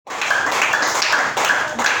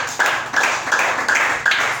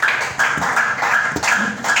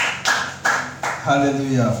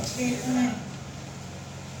Hallelujah. Amen.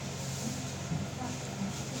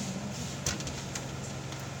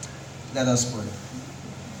 Let us pray.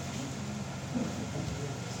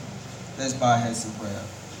 Let's bow our heads in prayer.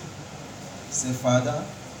 Say, Father,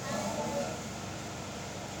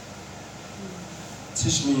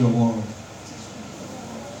 teach me your word,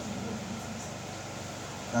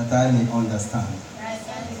 that I may understand.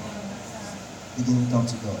 Begin to talk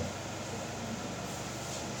to God.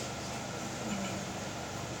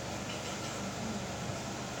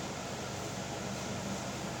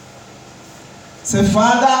 Say,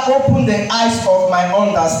 Father, open the eyes of my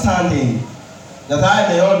understanding, that I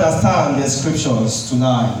may understand the scriptures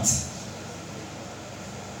tonight.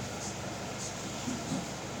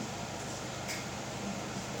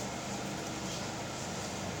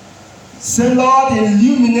 Say, Lord,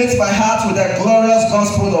 illuminate my heart with the glorious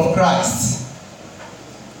gospel of Christ.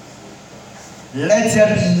 Let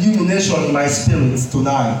there be illumination in my spirit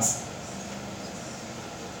tonight.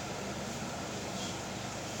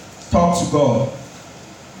 Talk to God.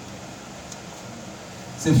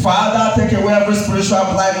 Say, Father, take away every spiritual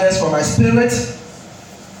blindness from my spirit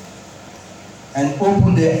and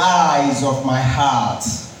open the eyes of my heart,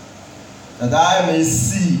 that I may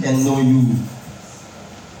see and know you,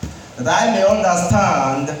 that I may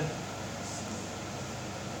understand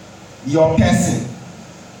your person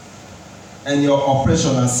and your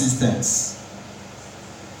operational systems.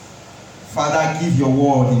 Father, give your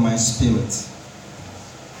word in my spirit.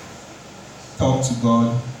 Talk to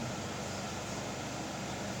God.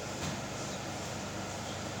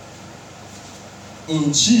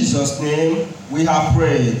 In Jesus' name, we have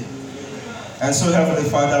prayed. And so, Heavenly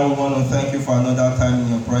Father, we want to thank you for another time in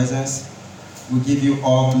your presence. We give you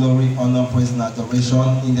all glory, honor, praise, and adoration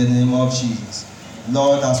in the name of Jesus.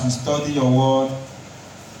 Lord, as we study your word,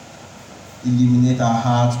 illuminate our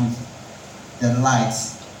hearts with the light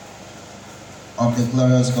of the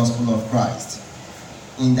glorious gospel of Christ.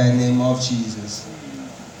 In the name of Jesus.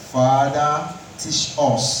 Father, teach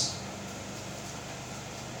us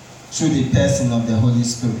through the person of the Holy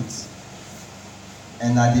Spirit.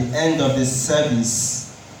 And at the end of the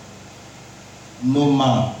service, no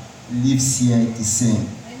man lives here the same.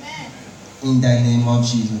 Amen. In the name of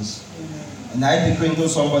Jesus. Amen. And I decree into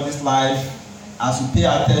somebody's life, as you pay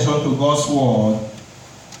attention to God's word,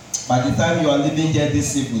 by the time you are leaving here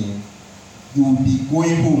this evening, you will be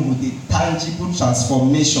going home with a tangible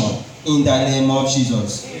transformation in the name of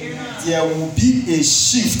Jesus. Amen. There will be a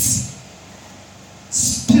shift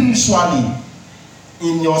spiritually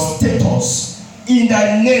in your status in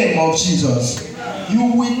the name of Jesus. You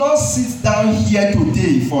will not sit down here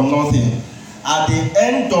today for nothing. At the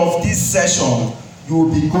end of this session, you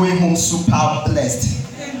will be going home super blessed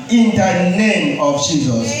in the name of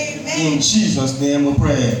Jesus. In Jesus' name we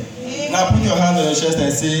pray. Now put your hand on your chest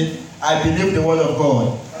and say, I believe the word of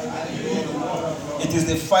God. It is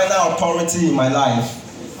the final authority in my life.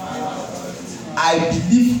 I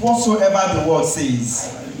believe whatsoever the word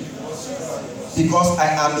says, because I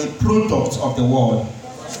am a product of the word.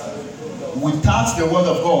 Without the word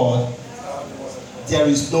of God, there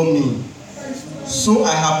is no me. So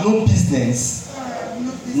I have no business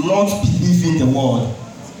not believing the word.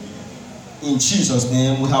 In Jesus'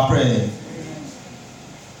 name we have prayed.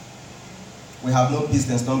 We have no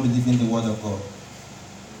business not believing the word of God.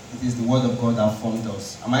 It is the word of God that formed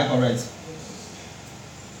us. Am I correct?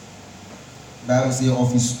 The Bible says,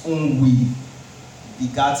 of his own will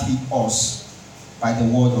begat he us by the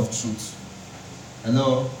word of truth.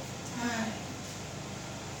 Hello?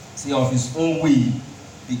 See, of his own will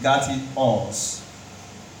begat he us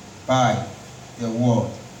by the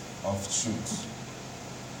word of truth.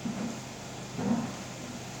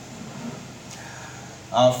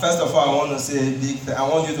 First of all, I want to say I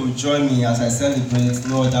want you to join me as I celebrate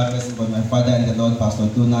no other person but my father and the Lord, Pastor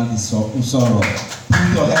Donald Usoro.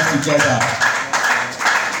 Put your hands together.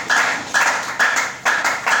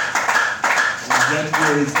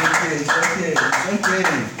 It's okay.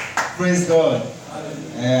 Praise God.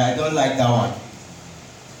 I don't like that one.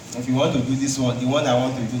 If you want to do this one, the one I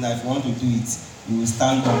want to do now, if you want to do it, you will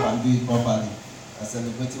stand up and do it properly. I'm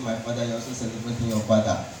celebrating my father, you're also celebrating your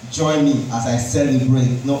father. Join me as I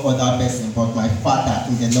celebrate no other person but my father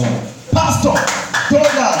in the Lord, Pastor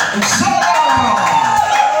Donald Usoro.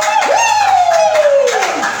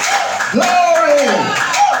 Glory!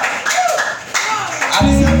 At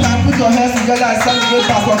the same time, put your hands together and celebrate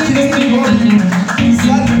Pastor Kingston.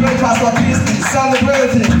 Celebrate Pastor Kingston.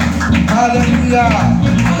 Celebrate him. Hallelujah.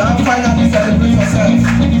 Now finally celebrate yourself.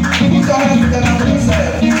 Put your hands together for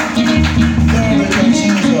yourself. Glory to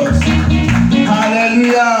Jesus.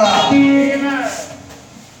 Hallelujah.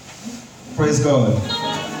 Praise God.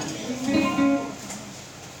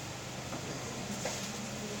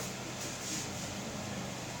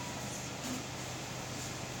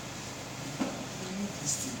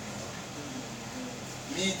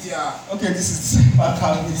 Okay, this is the second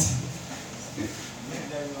cabinet.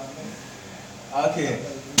 Okay.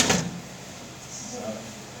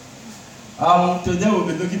 Today we'll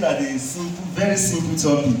be looking at a simple, very simple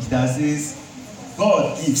topic that says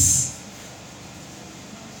God gives,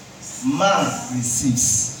 man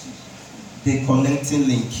receives, the connecting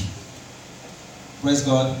link. Praise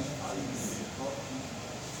God.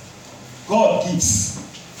 God gives,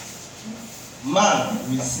 man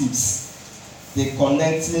receives, the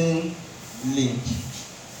connecting link.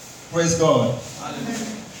 Praise God.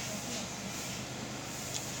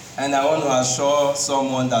 And I want to assure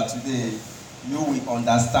someone that today you will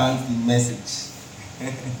understand the message.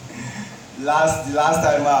 The last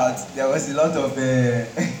time out, there was a lot of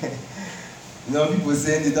people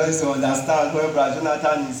saying they don't used to understand when Brother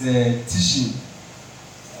Jonathan is teaching.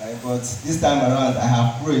 But this time around, I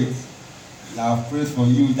have prayed. And I have prayed for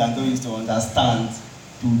you that don't used to understand.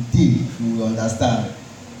 Today, you will understand.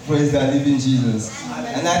 Praise the living Jesus.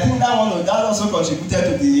 And I think that also contributed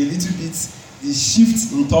to the little bit, the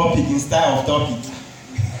shift in topic, in style of topic.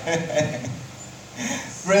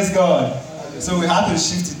 Praise God. So we had to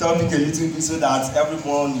shift the topic a little bit so that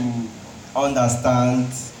everyone will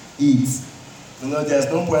understand it. There's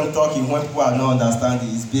no point talking when people are not understanding.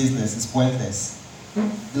 It's business. It's pointless.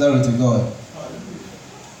 Glory to God.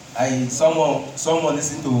 Someone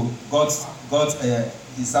listened to God's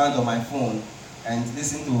his sound on my phone and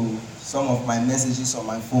listened to some of my messages on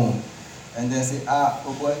my phone, and then say,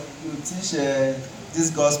 oh boy, you teach this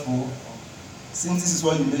gospel. Since this is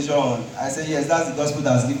what you measure on, I said, yes, that's the gospel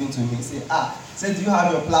that's given to me. Say, do you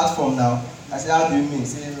have your platform now? I said, how do you mean?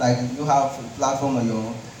 Say, like you have a platform on your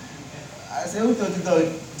own. I said, who told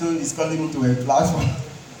you is calling me to a platform?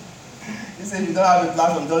 He said, if you don't have a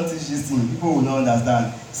platform, don't teach this thing. People will not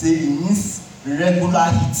understand. Say, it means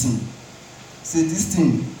regular hitting. Say, this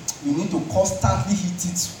thing, you need to constantly hit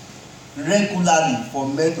it regularly for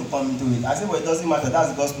men to come into it. I said, well, it doesn't matter. That's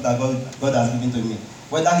the gospel that God has given to me.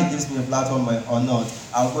 Whether he gives me a platform or not,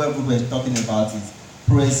 I'll go everywhere talking about it.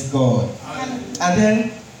 Praise God. Amen. And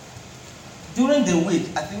then, during the week,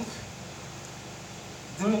 I think,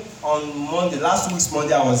 on Monday, last week's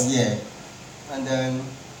Monday, I was here. And then,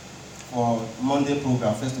 for Monday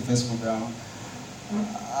program, face-to-face program.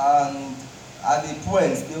 And at the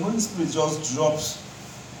point, the Holy Spirit just dropped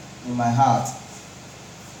in my heart.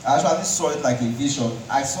 I actually saw it like a vision.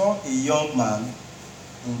 I saw a young man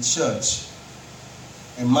in church.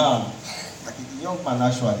 A man, like a young man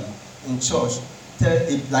actually, in church,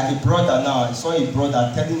 like a brother now. I saw a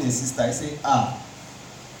brother telling a sister, he said,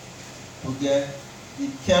 okay,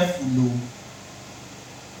 be careful, though.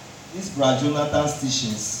 These Brother Jonathan's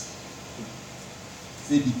teachings,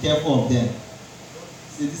 say, be careful of them.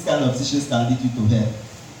 Say, this kind of teachings can lead you to hell.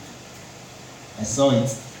 I saw it.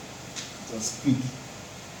 It was quick.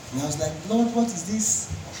 And I was like, Lord, what is this?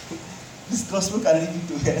 This gospel can lead you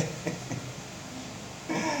to hell.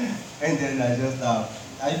 And then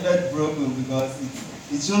I felt broken because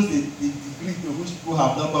it shows the degree to which people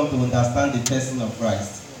have not come to understand the person of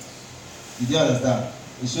Christ. Did you understand?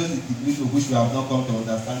 It shows the degree to which we have not come to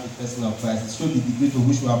understand the person of Christ. It shows the degree to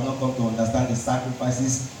which we have not come to understand the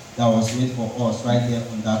sacrifices that was made for us right there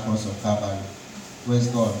on that cross of Calvary. Praise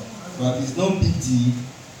God. But it's no big deal.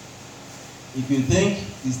 If you think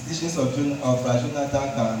the teachings of Jonathan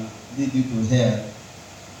can lead you to hell,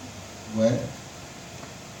 well,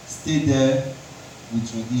 stay there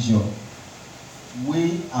with religion.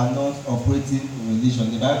 We are not operating in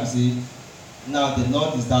religion. The Bible says, now the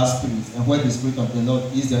Lord is that Spirit, and where the Spirit of the Lord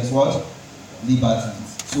is, there's what? Liberty.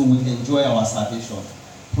 So we enjoy our salvation.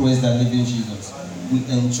 Praise the living Jesus. We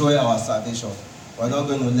enjoy our salvation. We're not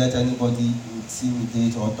going to let anybody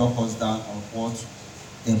intimidate or talk us down on what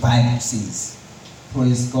the Bible says.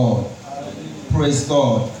 Praise God. Hallelujah. Praise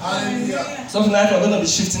God. Hallelujah. So tonight we're going to be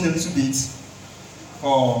shifting a little bit.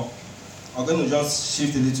 We're going to just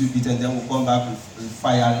shift a little bit and then we'll come back with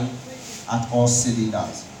firing at all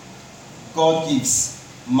cylinders. God gives,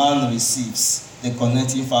 man receives, the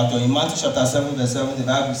connecting factor. In Matthew chapter 7, verse 7, the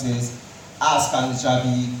Bible says, ask and it shall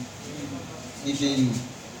be given you.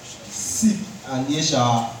 Seek and ye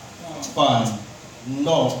shall find.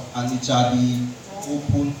 Knock and it shall be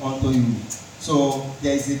opened unto you. So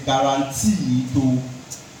there is a guarantee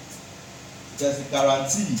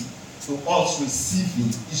to us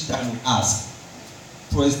receiving each time we ask.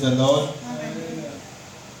 Praise the Lord. Amen.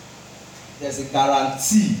 There's a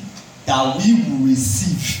guarantee that we will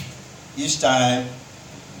receive each time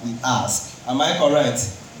we ask. Am I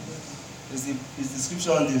correct? Is the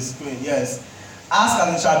scripture on the screen? Yes. Ask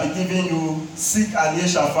and it shall be given you. Seek and ye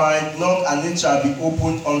shall find. Knock and it shall be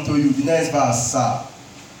opened unto you. The next verse, sir.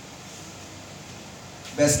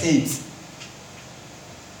 verse 8.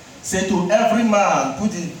 Say to every man,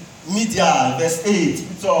 put the media, verse 8,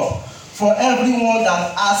 put up. For everyone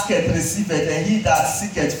that asketh receiveth, and he that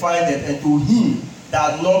seeketh findeth, and to him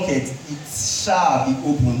that knocketh it shall be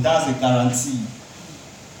opened. That's a guarantee.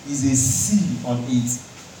 Is a seal on it.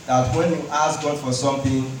 That when you ask God for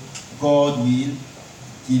something, God will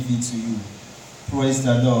give it to you. Praise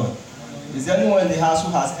the Lord. Is there anyone in the house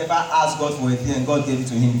who has ever asked God for a thing and God gave it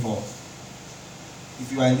to him for?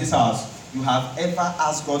 If you are in this house, you have ever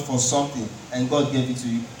asked God for something and God gave it to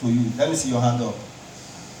you. Let me see your hand up.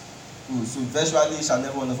 Good. So virtually shall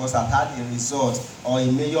never one of us have had a result or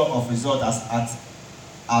a measure of result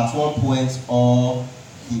at one point or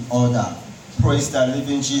the other. Praise the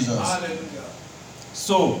living Jesus. Hallelujah.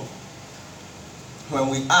 So when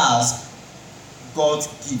we ask, God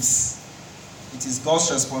gives. It is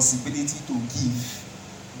God's responsibility to give.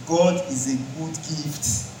 God is a good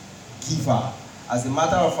gift giver. As a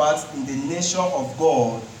matter of fact, in the nature of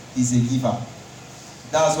God, is a giver.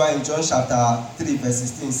 That's why in John chapter 3 verse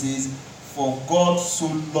 16 says, for God so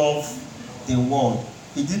loved the world.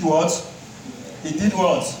 He did what? He did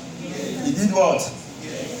what? He did what?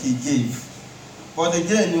 He gave. But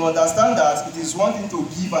again, you understand that it is one thing to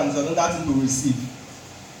give and it is another thing to receive.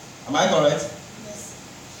 Am I correct?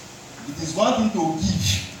 It is one thing to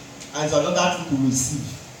give and it's another thing to receive.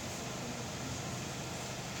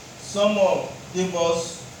 Someone gave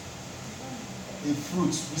us a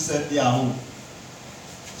fruit recently at home.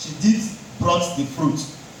 She brought the fruit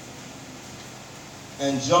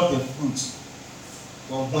and dropped the fruit.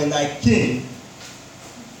 But when I came,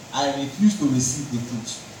 I refused to receive the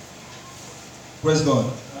fruit. Praise God.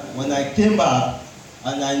 When I came back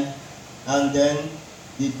and then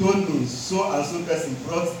they told me, so and so person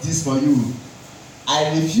brought this for you,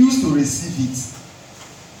 I refused to receive it.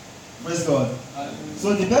 Praise God.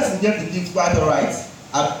 So the person gave the gift quite alright,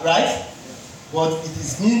 right? But it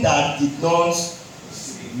is me that did not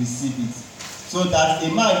receive it. So that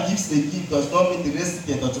a man gives a gift does not mean the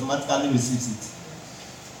recipient automatically receives it.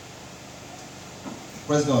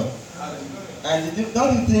 Praise God. And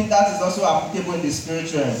don't you think that is also applicable in the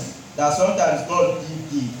spiritual realm? That sometimes God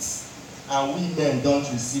gives gifts and we men don't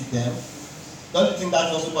receive them. Don't you think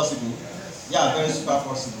that's also possible? Yeah, very super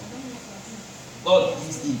possible. God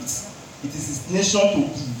gives gifts. It is his nature to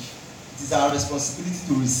give. It is our responsibility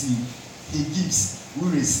to receive. He gives, we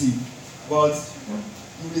receive. But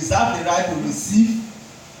you reserve the right to receive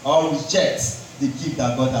or reject the gift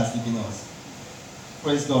that God has given us.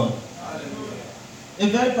 Praise God. Hallelujah. A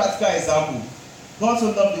very practical example. God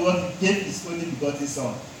so loved the world, he gave his only begotten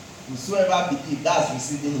Son. Whosoever believes, that's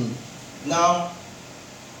receiving him. Now,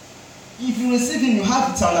 if you receive him, you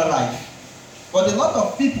have eternal life. But a lot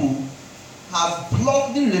of people have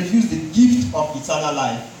bluntly refused the gift of eternal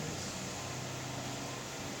life.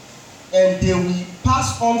 And they will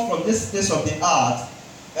pass on from this place of the earth,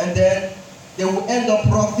 and then they will end up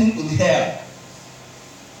rotting in hell.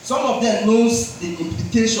 Some of them knows the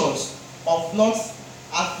implications of not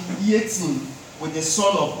affiliating with the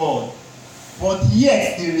Son of God, but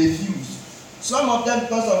yet they refuse. Some of them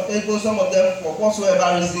because of ego, some of them for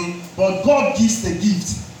whatsoever reason, but God gives the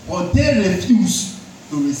gift, but they refuse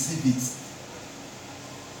to receive it.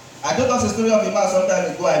 I told us a story of a man some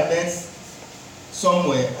time ago I met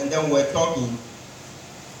somewhere, and then we were talking.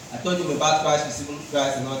 I told him about Christ, receiving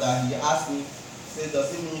Christ and all that. He asked me, said,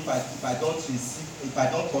 does it mean if I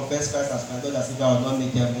don't confess Christ as my Lord and Savior, I will not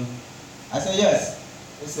make heaven? I said, yes.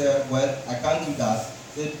 He said, well, I can't do that.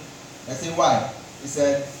 I said, why? He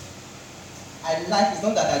said, it's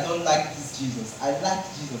not that I don't like this Jesus. I like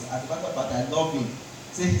Jesus. As a matter of fact, I love him.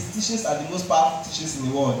 Say his teachings are the most powerful teachings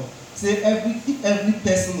in the world. Say if every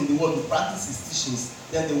person in the world would practice his teachings,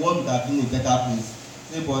 then the world would have been a better place.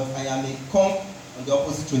 Say, but I am a come on the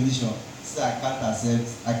opposite religion. Say I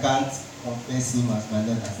can't confess him as my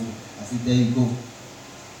Lord. I said, there you go.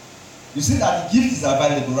 You see that the gift is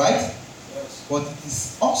available, right? Yes. But it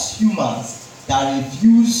is us humans that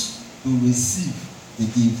refuse to receive the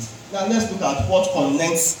gift. Now let's look at what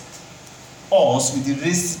connects us with the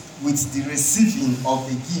receiving of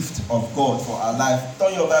the gift of God for our life.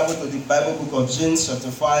 Turn your Bible to the Bible book of James chapter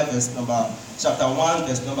 1 verse number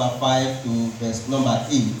 5 to verse number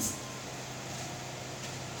 8.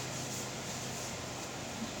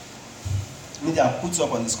 Media, put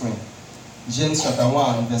up on the screen. James chapter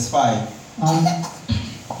 1 verse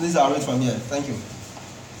 5. Please, I'll read from here. Thank you.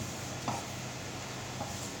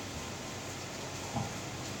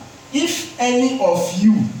 If any of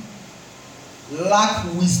you lack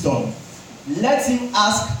wisdom, let him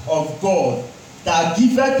ask of God, that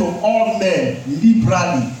giveth to all men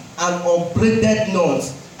liberally and upbraideth not,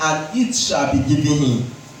 and it shall be given him.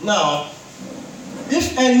 Now,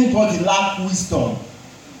 if anybody lack wisdom,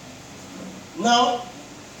 now,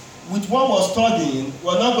 with what we're studying,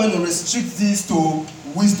 we're not going to restrict this to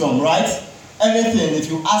wisdom, right? Anything, if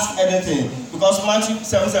you ask anything, because Matthew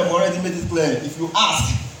 7:7 already made it clear, if you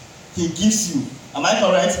ask, he gives you. Am I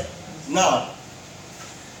correct? Now,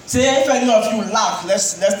 say if any of you lack,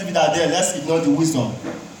 let's leave it at there, let's ignore the wisdom.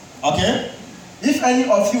 Okay? If any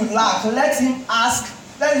of you lack, let him ask,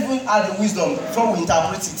 let's even add the wisdom before we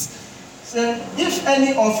interpret it. Say, if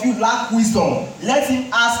any of you lack wisdom, let him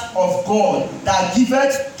ask of God that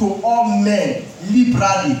giveth to all men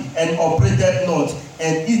liberally and upbraideth not,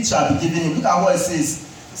 and it shall be given him. Look at what it says.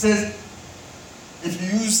 It says, if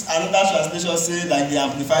you use another translation, say like the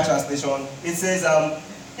Amplified translation, it says,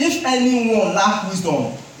 if anyone lack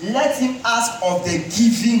wisdom, let him ask of the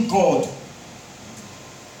giving God.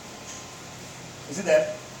 You see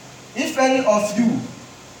that? If any of you,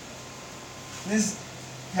 please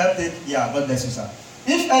help it. Yeah, God bless you, sir.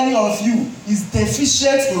 If any of you is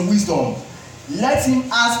deficient in wisdom, let him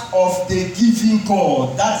ask of the giving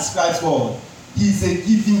God. That describes God. He is a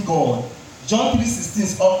giving God. John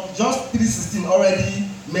 3:16 already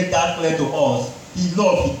made that clear to us. He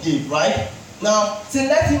loved, he gave, right? Now, say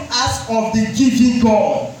let him ask of the giving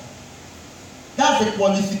God. That's the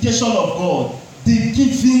qualification of God. The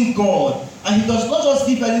giving God. And he does not just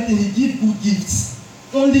give anything, he gives good gifts.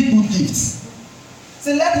 Only good gifts.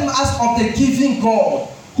 So let him ask of the giving God,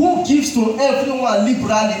 who gives to everyone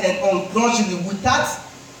liberally and ungrudgingly without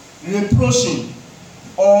reproaching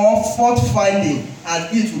or fault finding, and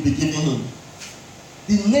it will be given him.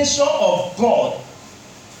 The nature of God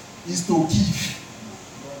is to give.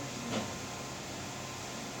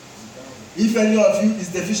 If any of you is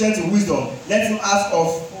deficient in wisdom, let him ask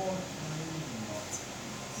of.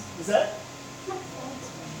 Is that?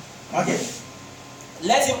 Okay.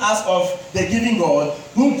 Let him ask of the giving God,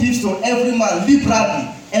 who gives to every man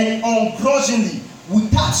liberally and ungrudgingly,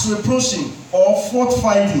 without reproaching or fault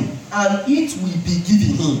finding, and it will be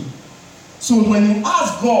given him. So when you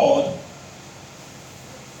ask God,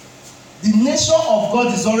 the nature of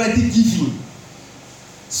God is already given.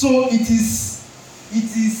 So it is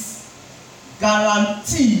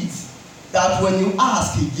guaranteed that when you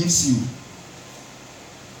ask, he gives you.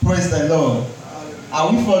 Praise the Lord.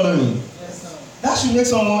 Are we following? That should make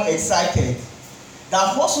someone excited.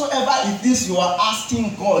 That whatsoever it is you are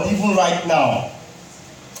asking God, even right now,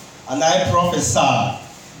 and I prophesy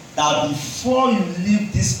that before you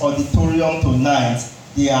leave this auditorium tonight,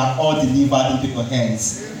 they are all delivered into your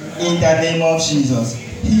hands. In the name of Jesus.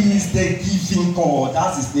 He is the giving God.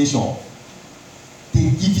 That's his nature.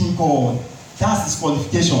 The giving God. That's his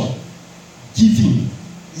qualification. Giving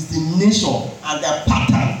is the nature and the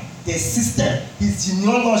pattern, the system, his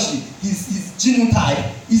genealogy, his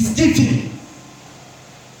genotype is giving.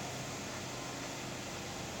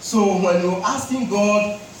 So when you're asking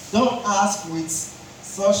God, don't ask with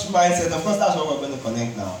such mindset. Of course, that's what we're going to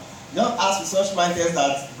connect now. Don't ask with such mindset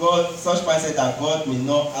that God may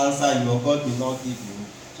not answer you or God may not give you.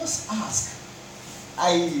 Just ask.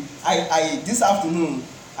 I this afternoon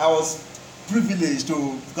I was privileged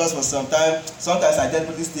to, because for sometimes I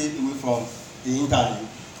deliberately stay away from the internet.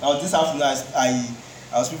 Now this afternoon I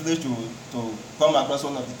was privileged to come across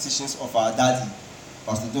one of the teachings of our daddy,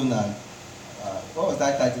 Pastor Donald. What was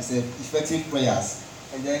that title? He said, Effective Prayers.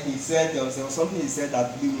 And then he said, there was something he said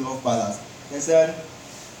that blew me off balance. He said,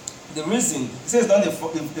 the reason, he says not the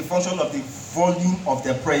function of the volume of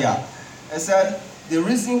the prayer. He said, the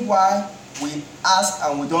reason why we ask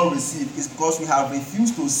and we don't receive is because we have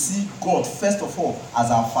refused to see God, first of all,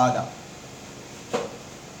 as our Father.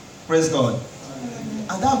 Praise God.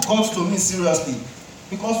 And that got to me seriously.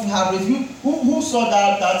 Because we have refused. Who saw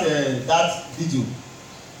that video?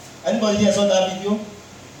 Anybody here saw that video?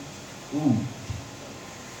 Ooh.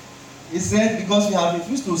 He said, because we have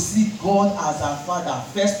refused to see God as our Father,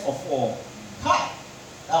 first of all. Ha!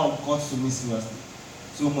 That one got to me seriously.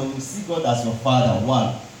 So when you see God as your Father,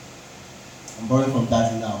 one, I'm borrowing from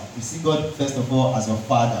that now. You see God, first of all, as your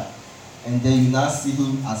Father. And then you now see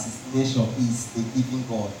him as his nature is a giving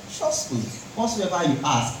God. Trust me, whatsoever you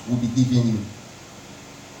ask will be given you.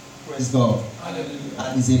 Praise God. Hallelujah.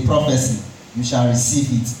 And it's a prophecy. You shall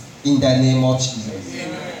receive it in the name of Jesus.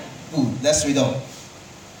 Amen. Good. Let's read on.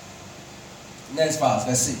 Next verse,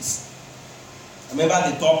 verse 6. Remember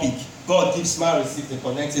the topic. God gives, man receive the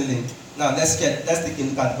connecting link. Now let's take a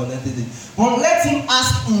look at the connecting link. But let him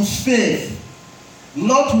ask in faith,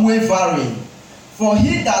 not wavering. For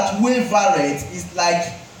he that wavereth is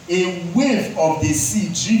like a wave of the sea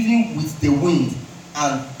driven with the wind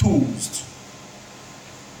and tossed.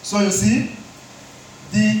 So you see,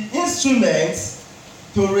 The instrument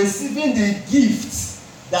to receiving the gift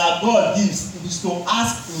that God gives is to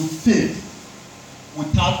ask in faith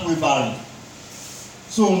without wavering.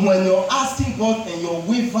 So when you're asking God and you're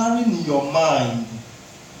wavering in your mind,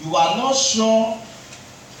 you are not sure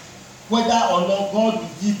whether or not God will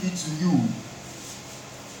give it to you.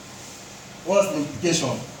 What's the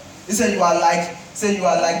implication? He said you are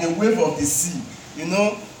like the wave of the sea. You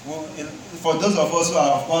know, for those of us who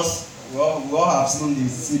are, of course, we all have seen the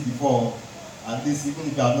sea before. At least even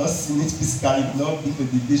if you have not seen it physically, you've not been to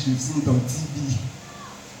the beach, you've seen it on TV.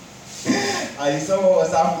 And you saw what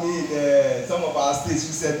was happening in some of our states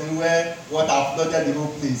recently where water flooded the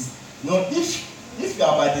whole place. You know, if you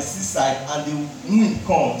are by the seaside and the wind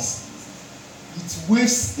comes, it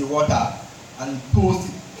waves the water and it pulls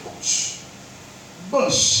it.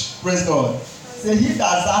 Bush, praise God. Say he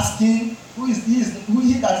that's asking,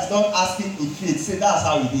 he that is not asking in faith. Say that's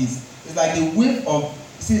how it is. It's like the wave of.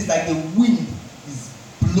 See, it's like the wind is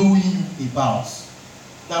blowing you about.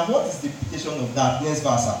 Now, what is the implication of that? Next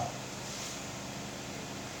verse.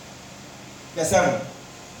 Verse 7.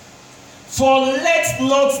 For let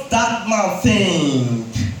not that man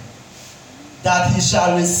think that he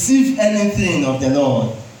shall receive anything of the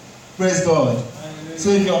Lord. Praise God. So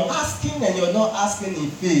if you're asking and you're not asking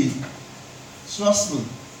in faith, trust me,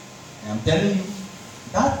 I'm telling you,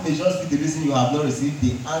 that may just be the reason you have not received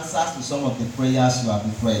the answers to some of the prayers you have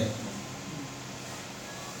been praying.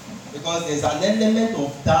 Because there's an element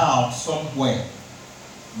of doubt somewhere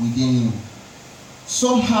within you.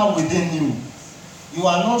 Somehow within you, you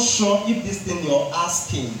are not sure if this thing you're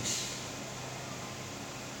asking,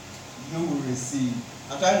 you will receive.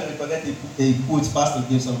 I'm trying to recollect a quote Pastor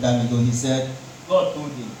gave some time ago. He said, God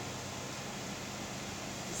told him.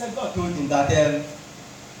 God told him that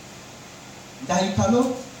that you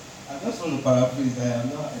cannot. I just want to paraphrase. I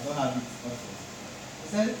don't have it. He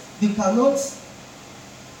said you cannot.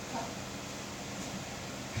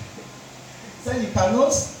 He said you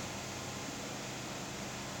cannot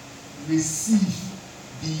receive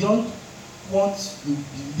beyond what you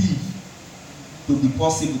believe to be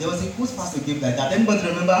possible. There was a quote Pastor gave like that. Anybody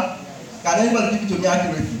remember? Can anybody give it to me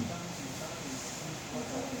accurately?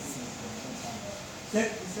 He said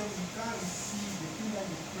you can't receive the thing that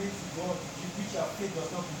you pray to God, which your faith does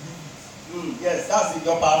not believe it. Yes, that's it.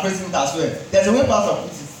 You're paraphrasing it as well. There's a way Pastor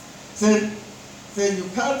put it. Say you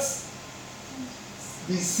can't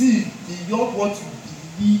receive beyond what you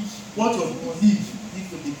believe, what you believe if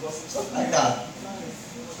to be possible. Something like that.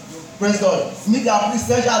 Praise God. Media, please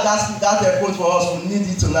search out that quote for us. We need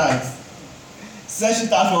it tonight. Search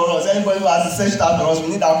it out for us. Anybody who has to search it out for us, we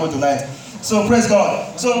need that quote tonight. So praise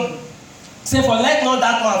God. So say, for let not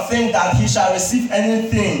that man think that he shall receive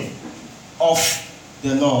anything of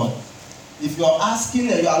the Lord. If you are asking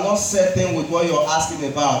and you are not certain with what you are asking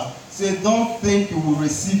about, say, don't think you will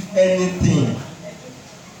receive anything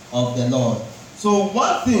of the Lord. So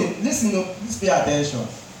one thing, listen, please pay attention.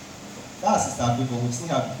 That's Sister People. We've seen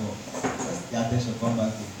her before. Let's pay attention. Come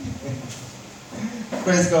back to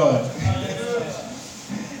praise God.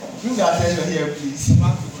 Bring your attention here, please.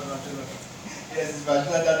 Yes, it's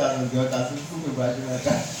Jonathan that was the altar.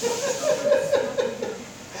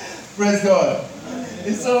 Praise God.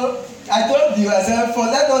 And so I told you, I said, for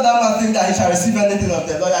let not that man think that he shall receive anything of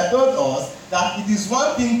the Lord. I told us that it is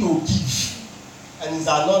one thing to give, and it's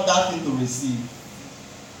another thing to receive.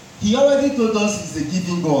 He already told us he's a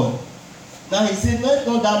giving God. Now he said, let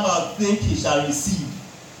not that man think he shall receive.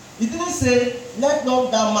 He didn't say, let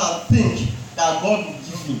not that man think that God will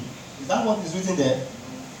give him. Is that what is written there?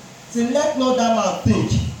 Say, let not that man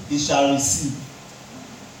think he shall receive.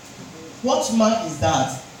 What man is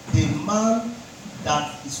that? The man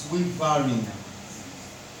that is wavering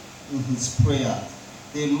in his prayer.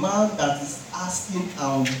 The man that is asking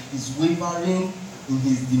and is wavering in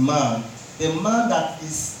his demand. The man that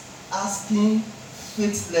is asking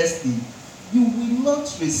faithlessly. You will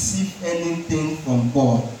not receive anything from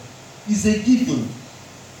God. It's a giving.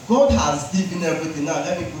 God has given everything. Now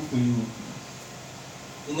let me prove to you.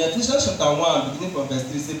 In Ephesians chapter 1, beginning from verse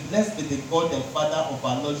 3, it says, blessed be the God and Father of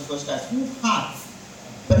our Lord Jesus Christ, who hath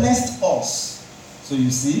blessed us. So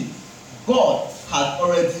you see, God had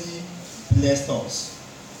already blessed us.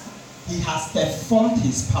 He has performed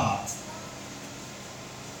his part.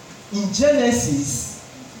 In Genesis,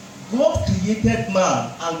 God created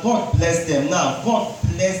man and God blessed them. Now, God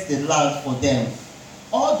blessed the land for them.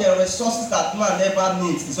 All the resources that man ever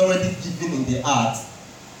needs is already given in the earth.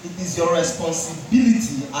 It is your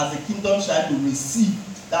responsibility as a kingdom child to receive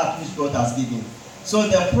that which God has given. So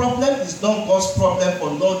the problem is not God's problem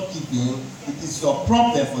for not giving, it is your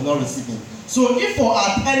problem for not receiving. So if for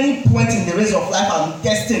at any point in the race of life and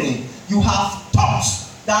destiny, you have thought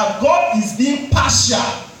that God is being partial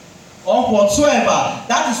or whatsoever,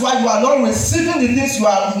 that is why you are not receiving the things you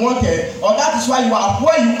wanted, or that is why you are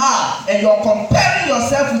where you are and you are comparing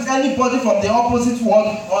yourself with anybody from the opposite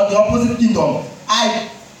world or the opposite kingdom. I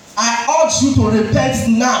urge you to repent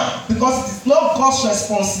now, because it is not God's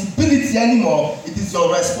responsibility anymore, it is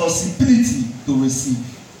your responsibility to receive.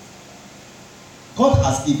 God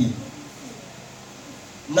has given.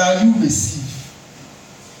 Now you receive.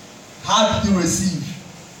 How did you receive?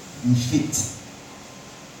 In faith.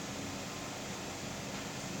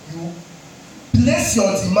 You place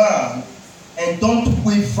your demand and don't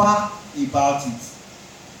waver about it.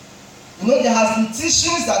 You know, there has been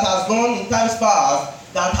teachings that has gone in times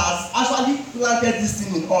past that has actually planted this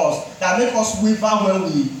thing in us that make us waver when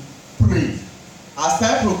we pray. As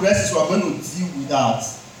time progresses, we are going to deal with that.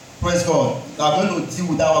 Praise God. We are going to deal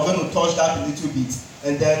with that. We are going to touch that a little bit.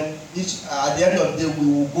 And then at the end of the day, we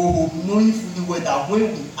will go home knowing fully well that when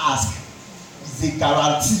we ask, it's a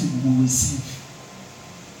guarantee we will receive.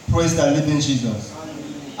 Praise the living Jesus.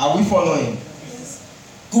 Amen. Are we following? Yes.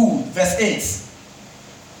 Good. Verse 8.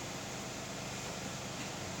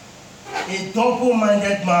 A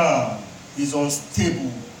double-minded man is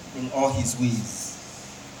unstable in all his ways.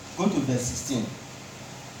 Go to verse 16.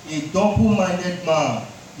 A double-minded man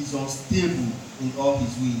is unstable in all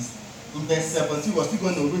his ways. In verse 17, we're still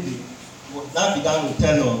going to read it. That began to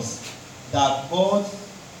tell us that God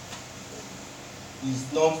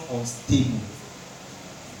is not unstable.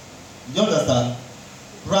 You understand?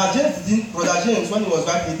 Brother James, when he was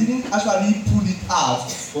writing, he didn't actually pull it out,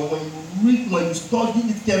 but when you study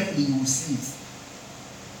it carefully, you will see it.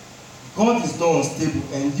 God is not unstable,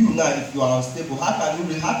 and you now, if you are unstable, how can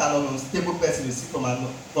an unstable person receive from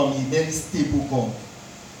a very stable God?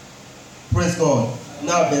 Praise God.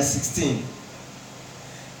 Now verse 16.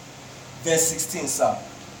 Verse 16, sir.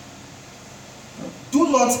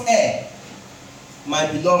 Do not err,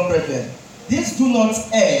 my beloved brethren. This do not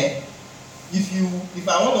err. If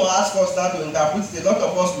I want to ask us now to interpret it, a lot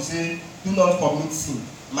of us will say, do not commit sin.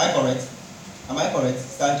 Am I correct? Am I correct,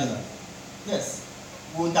 Sister Angela? Yes.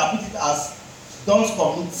 We will interpret it as don't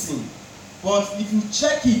commit sin. But if you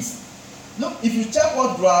check it, look, if you check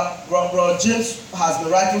what Brother James has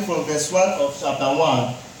been writing from verse 1 of chapter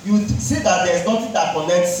 1, you will see that there is nothing that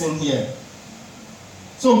connects sin here.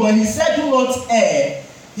 So when he said do not err,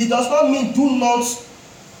 he does not mean do not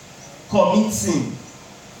commit sin.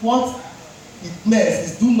 What it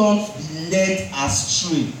means is do not be led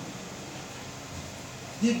astray.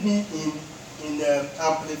 Give me in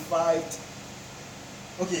amplified.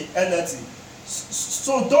 Okay, NLT.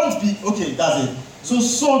 So don't be, okay, that's it.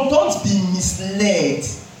 So don't be misled.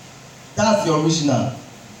 That's the original.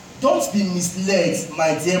 Don't be misled,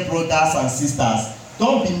 my dear brothers and sisters.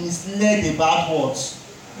 Don't be misled about what?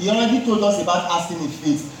 He already told us about asking in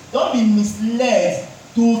faith. Don't be misled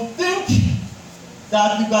to think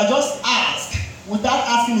that you can just ask without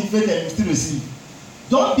asking in faith and you still receive.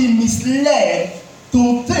 Don't be misled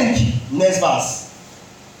to think. Next verse.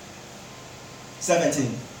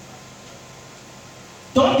 17.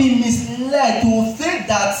 Don't be misled to think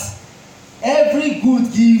that every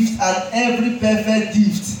good gift and every perfect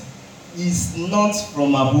gift is not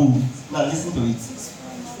from above. Now listen to it.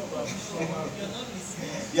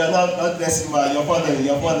 You're not blessing her. You're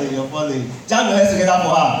following. Jam your hands together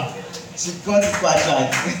for her. She got it quite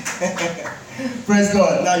right. Praise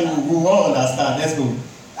God. Now you will understand. Let's go.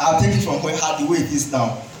 I'll take it from the way it is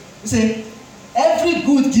now. You see, every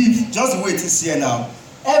good gift, just the way it is here now,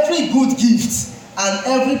 every good gift and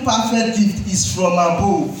every perfect gift is from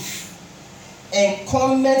above and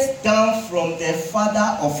cometh down from the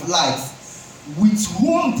Father of lights, with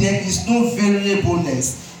whom there is no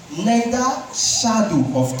variableness, neither shadow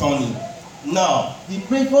of turning. Now, the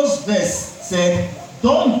previous verse said,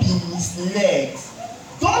 don't be misled.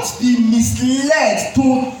 Don't be misled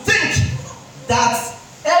to think that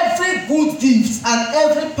every good gift and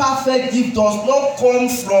every perfect gift does not come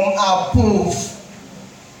from above.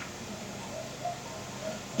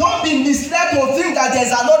 Don't be misled to think that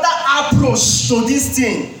there's another approach to this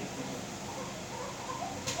thing.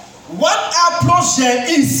 What approach there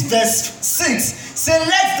is, verse 6, say,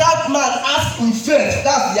 let that man ask in faith.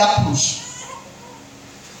 That's the approach.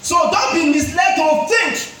 So don't be misled to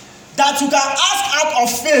think that you can ask out of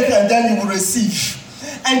faith and then you will receive.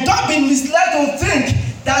 And don't be misled to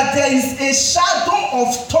think that there is a shadow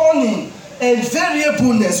of turning and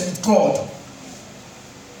variableness with God.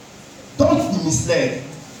 Don't be misled.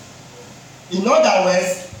 In other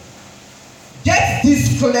words, Get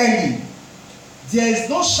this clearly. There is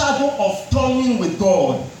no shadow of turning with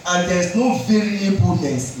God, and there is no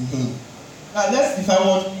variableness in Him. Now let's take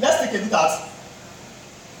a look at.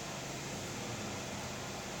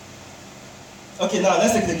 Okay, now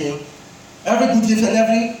let's take it again. Every good gift and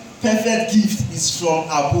every perfect gift is from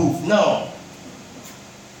above. Now,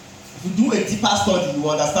 if you do a deeper study, you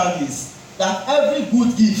understand this. That every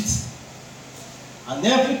good gift and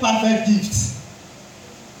every perfect gift,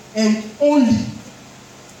 and only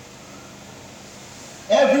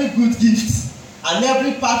every good gift and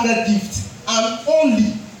every perfect gift, and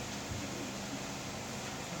only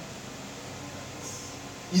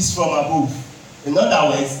is from above. In other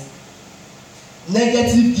words,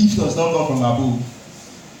 negative gift does not come from above.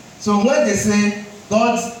 So when they say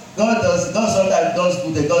God sometimes does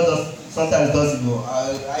good and God does sometimes does evil,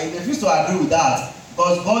 I refuse to agree with that,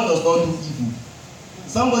 because God does not do evil.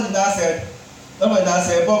 Somebody now said,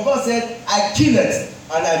 but God said, I kill it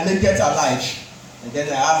and I make it alive. And then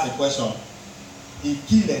I asked the question, He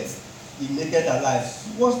kill it, He make it alive.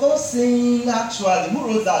 He was not saying actually. Who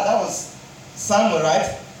wrote that? That was Samuel,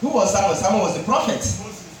 right? Who was Samuel? Samuel was the prophet.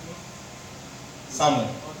 Samuel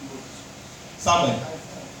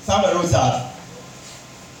wrote that.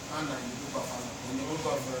 In the book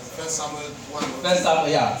of First Samuel 1. First Samuel,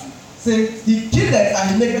 yeah. Say he killed it and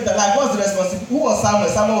he made it alive. What's the responsibility? Who was Samuel?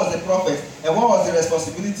 Samuel was the prophet. And what was the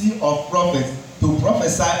responsibility of prophet? To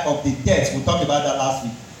prophesy of the death. We talked about that last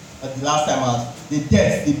week. The last time out. The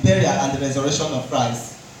death, the burial, and the resurrection of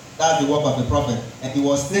Christ. That's the work of the prophet. And he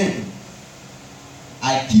was saying,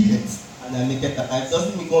 I kill it and I make it alive. It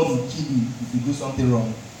doesn't mean God will kill you if you do something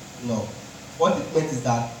wrong. No. What it meant is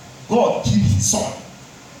that God killed His Son.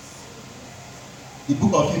 The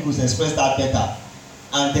book of Hebrews expressed that better.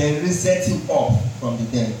 And then raised him up from the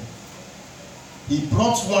dead. He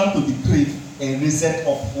brought one to the grave and raised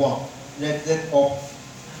up one. Raised up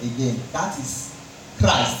again. That is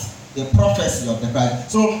Christ, the prophecy of the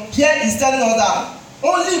Christ. So here is telling us that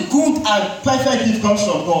only good and perfect gift comes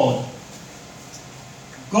from God.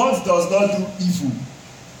 God does not do evil.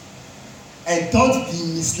 And don't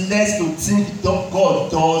be misled to think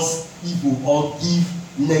God does evil or give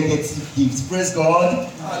negative gifts. Praise God.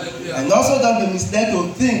 Hallelujah. And also don't be misled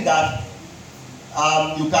to think that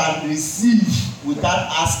you can receive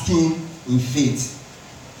without asking in faith.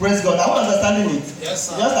 Praise God. Are we understanding it? Yes,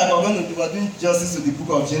 sir. Just like we're doing justice to the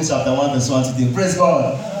book of James chapter 1 verse 1 today. Praise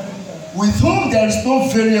God. With whom there is no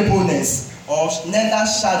variableness or neither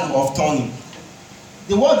shadow of turning.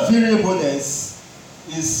 The word variableness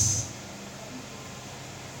is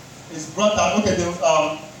brought out. Okay,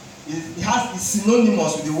 it has is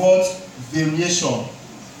synonymous with the word variation.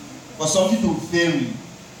 For something to vary.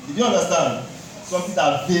 Did you understand? Something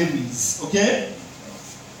that varies. Okay?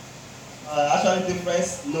 Actually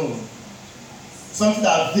difference? No. Something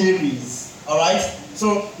that varies. Alright?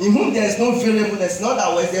 So in whom there is no variableness, in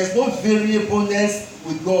other words, there is no variableness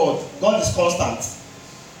with God. God is constant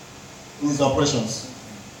in His operations.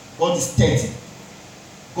 God is steady.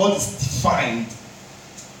 God is defined.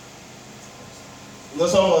 You know,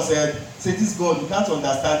 someone said, say this God, you can't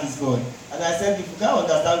understand this God. And I said, if you can't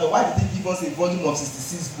understand God, why did He give us a volume of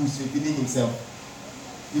 66 books revealing Himself?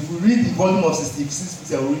 If we read the volume of 66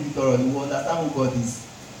 books and we read it thoroughly, we will understand who God is.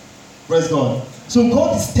 Praise God. So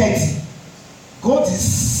God is steady. God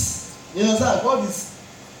is, you understand? God is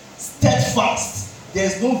steadfast. There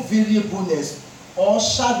is no variableness or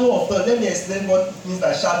shadow of turning. Let me explain what it means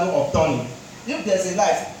by shadow of turning. If there's a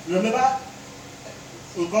light, you remember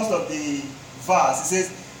in course of the verse, it says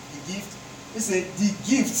the gift. It says the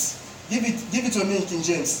gift. Give it to me in King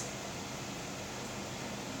James.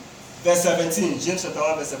 Verse 17, James chapter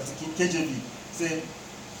 1, verse 17, KJV. Say,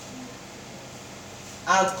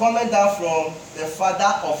 and coming down from the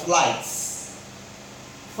Father of lights.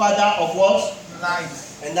 Father of what? Light.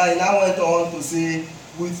 And then he now went on to say,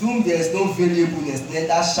 with whom there is no variableness,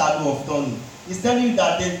 neither shadow of turning. He's telling you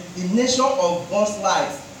that the nature of God's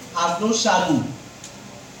light has no shadow.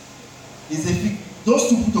 Those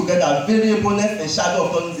two put together, variableness and shadow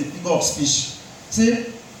of turning, is a figure of speech.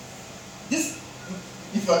 See, this,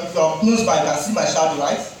 if you're close by, you can see my shadow,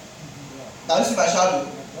 right? Can you see my shadow?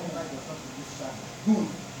 Good.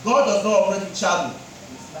 God does not operate with shadow.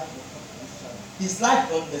 His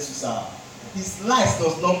light not necessary. His light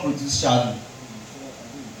does not produce shadow.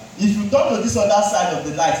 If you turn to this other side of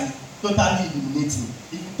the light, it's totally illuminating.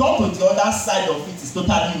 If you turn to the other side of it, it's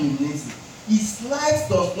totally illuminating. His light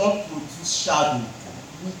does not produce shadow.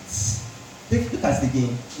 Look at it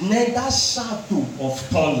again. Neither shadow of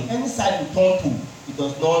turning. Any side you turn to, it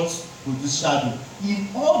does not produce shadow. In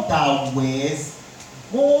other words,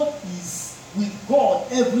 God is with God,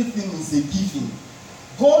 everything is a giving.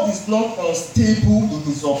 God is not unstable in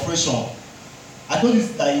his operation. I told you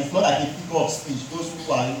that it's not like a figure of speech. Those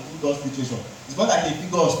who are in God's literature, it's not like a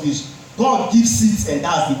figure of speech. God gives it, and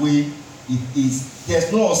that's the way it is.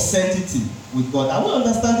 There's no uncertainty with God. Are we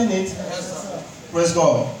understanding it? Yes, sir. Praise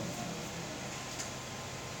God.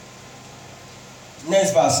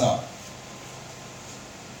 Next verse, sir.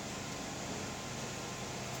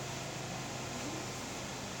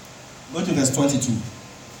 Go to verse 22.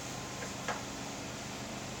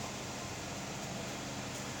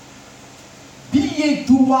 Be ye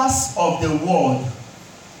doers of the word,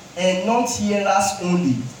 and not hearers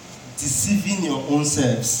only, deceiving your own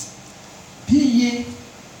selves. Be ye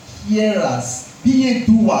hearers, be ye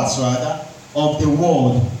doers rather, of the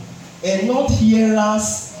word, and not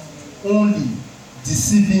hearers only,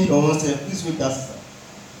 deceiving your own selves. Please read that, sister.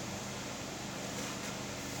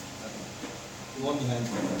 The one behind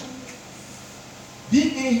you. Be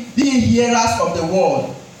ye hearers of the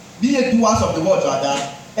word, be ye doers of the word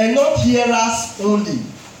rather, and not hearers only,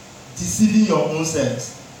 deceiving your own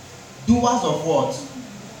selves. Doers of what?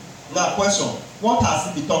 Now, question: what has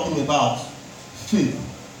he been talking about? Faith.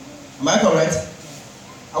 Am I correct?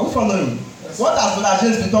 Are we following? Yes. What has Brother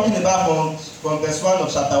James been talking about from verse 1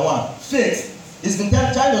 of chapter 1? Faith. He's been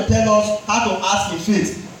trying to tell us how to ask in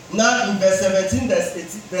faith. Now, in verse 17,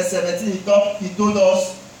 verse 17, he told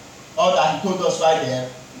us all that he told us right there,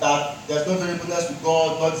 that there's no variableness with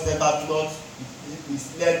God, not steadfast, not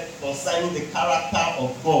misled concerning the character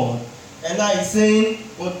of God. And now he's saying,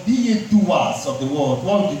 but be ye doers of the word.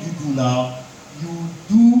 What did you do now? You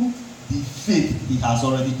do the faith he has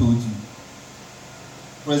already told you.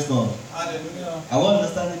 Praise God. Hallelujah. I want to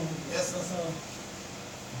understand it. Yes, sir.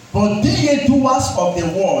 But be ye doers of the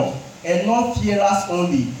word, and not hearers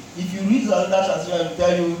only. If you read another translation, I will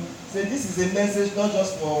tell you, say this is a message not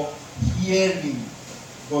just for hearing,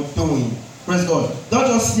 but doing. Praise God. Don't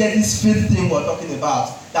just hear this faith thing we're talking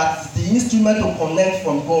about, that is the instrument to connect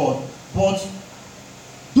from God, but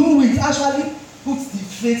do it. Actually put the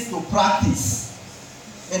faith to practice.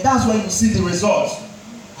 And that's when you see the results.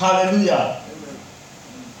 Hallelujah. Amen.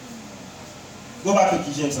 Go back to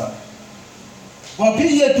King James, sir. But be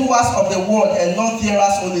ye doers of the word, and not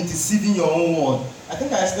hearers only, deceiving your own word. I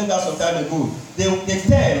think I explained that some time ago. The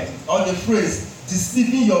term or the phrase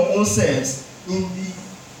deceiving your own selves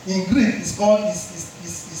in Greek is called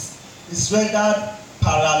is rendered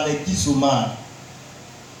paralegizomai.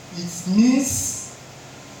 It means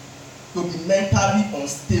to be mentally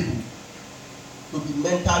unstable, to be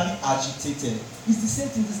mentally agitated. It's the same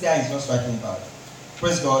thing this guy is just writing about.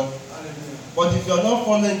 Praise God. Hallelujah. But if you're not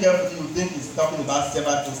following carefully, you think he's talking about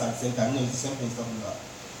several things at the same time. No, it's the same thing he's talking about.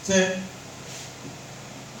 So,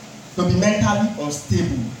 to be mentally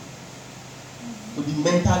unstable, to be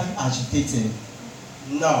mentally agitated.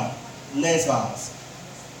 Now, next verse.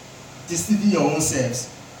 Deceiving your own selves.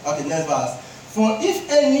 Okay, next verse. For if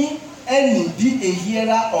any be a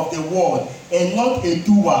hearer of the word and not a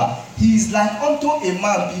doer, he is like unto a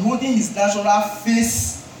man beholding his natural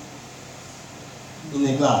face in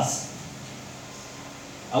a glass.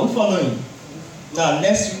 Are we following? Now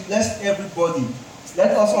let's everybody,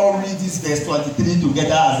 let us all read this verse 23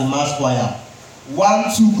 together as a mass choir.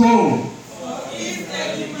 1, 2, go. For if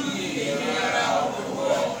any be a hearer of the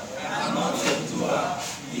word and not a doer,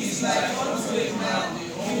 he is like unto a man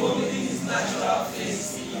beholding his natural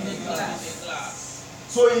face in a glass.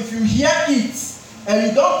 So if you hear it and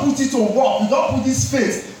you don't put it to work, you don't put this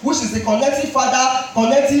faith, which is the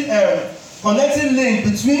connecting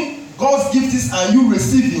link between God's gifts and you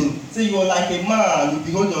receiving. Say you are like a man, you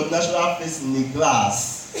behold your natural face in a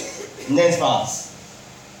glass. Next verse.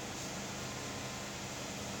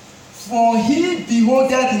 For he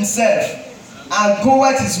beholdeth himself and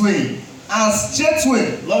goeth his way, and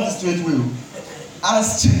straightway, not the straight way,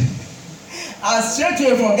 and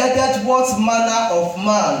straightway forgetteth what manner of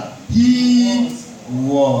man he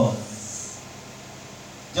was.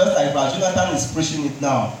 Just like Jonathan is preaching it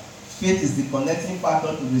now. Faith is the connecting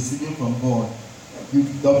factor to receiving from God.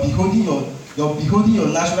 You're beholding your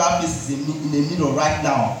natural face in a mirror right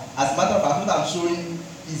now. As a matter of fact, what I'm showing you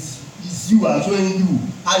is you. I'm showing you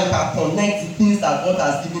how you can connect the things that God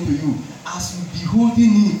has given to you. As you're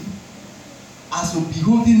beholding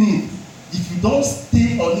it, if you don't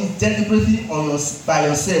stay on it deliberately by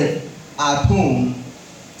yourself at home,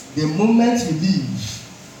 the moment you leave,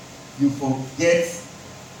 you forget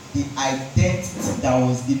the identity that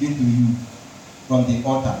was given to you from the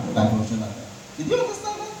altar by Jonathan. Did you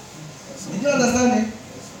understand that? Did you understand it?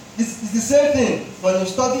 It's the same thing when you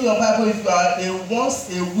study your Bible. If you are a once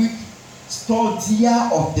a week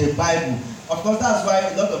studier of the Bible, Of course, that's why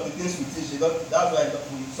a lot of the things we teach, that's why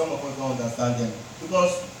some of us don't understand them.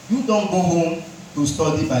 Because you don't go home to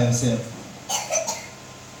study by yourself.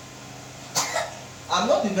 I'm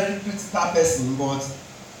not a very critical person, but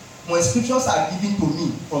when scriptures are given to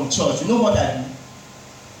me from church, you know what I do?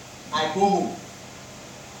 I go home.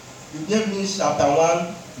 You gave me chapter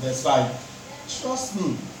 1, verse 5. Trust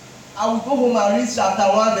me. I will go home and read chapter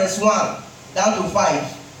 1, verse 1 down to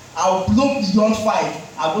 5. I will blow beyond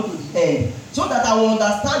 5. I'll go to the end. So that I will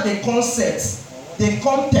understand the concepts, the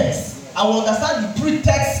context. I will understand the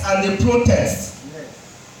pretext and the protext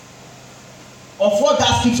of what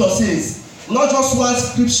that scripture says. Not just one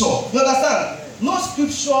scripture. You understand? No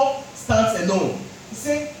scripture stands alone. He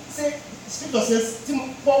said, scripture says,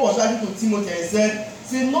 Paul was writing to Timothy and he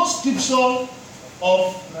said, no scripture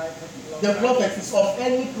of the prophet is of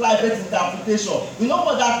any private interpretation. You know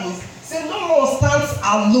what that means? Say no one stands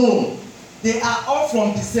alone. They are all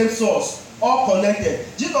from the same source, all connected.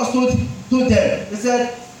 Jesus told them, he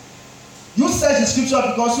said, you search the scripture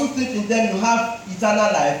because you think in them you have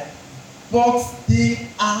eternal life, but they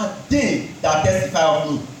are they that testify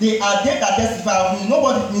of me. They are they that testify of me. You know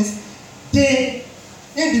what it means? They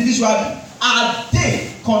individually are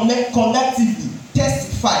they collectively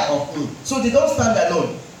testify of me. So they don't stand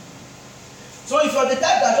alone. So if you're the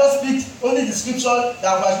type that just speak only the scripture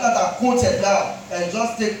that was not quoted now and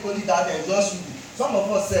just take only that and just read it, some of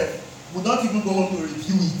us would not even go home to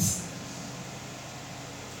review it.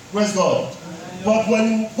 Praise God. But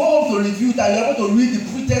when you go home to review it and you're able to read the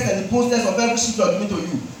pretext and the post-text of every scripture given to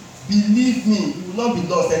you, believe me, you will not be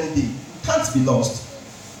lost any day. You can't be lost.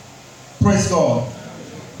 Praise God.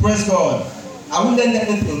 Praise God. Are we learning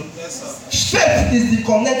anything? Yes, sir. Faith is the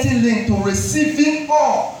connecting link to receiving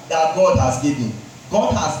all that God has given.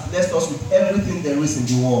 God has blessed us with everything there is in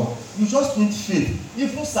the world. You just need faith.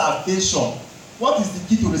 Even salvation. What is the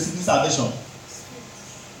key to receiving salvation?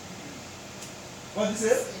 What did you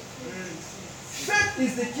say? Faith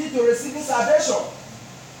is the key to receiving salvation.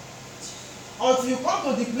 Until you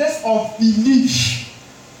come to the place of belief,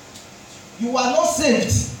 you are not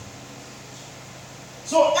saved.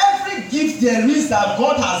 So every gift there is that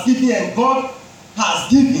God has given and God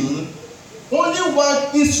has given, only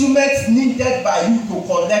one instrument needed by you to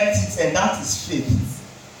collect it, and that is faith.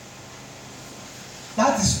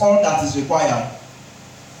 That is all that is required.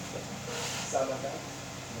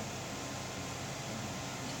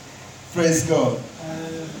 Praise God.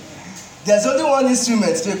 There's only one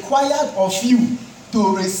instrument required of you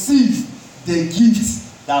to receive the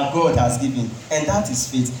gift that God has given, and that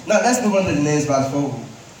is faith. Now let's move on to the next verse before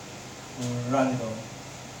we run it off.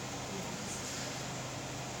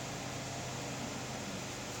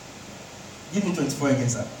 Give me 24 again,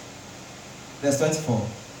 sir. Verse 24.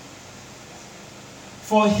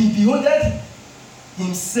 For he beholdeth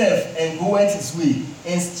himself and goeth his way,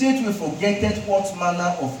 and straightway forgetteth what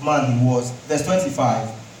manner of man he was. Verse 25.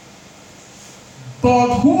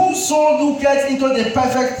 But whoso looketh into the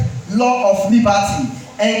perfect law of liberty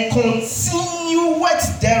and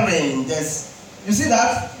continueth therein. You see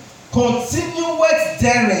that? Continueth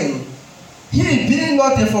therein. He being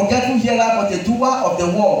not a forgetful hearer, but a doer of the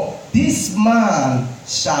word, this man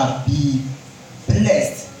shall be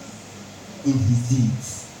blessed in his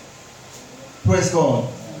deeds. Praise God.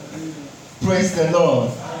 Praise the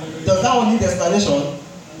Lord. Does that one need explanation?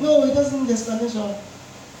 No, it doesn't need explanation.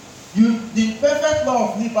 The perfect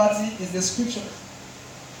law of liberty is the scripture.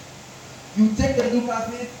 You take a look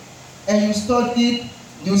at it and you study it,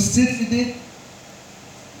 you sit with it.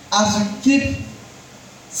 As you keep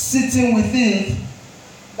sitting with it,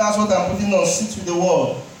 that's what I'm putting on, sit with the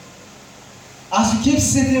word. As you keep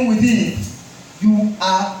sitting with it, you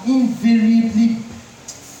are invariably,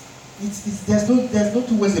 there's no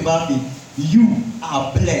two ways about it. You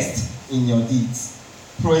are blessed in your deeds.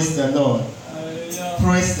 Praise the Lord. Hallelujah.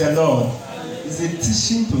 Praise the Lord. Hallelujah. It's a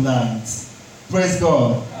teaching tonight. Praise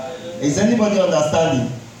God. Hallelujah. Is anybody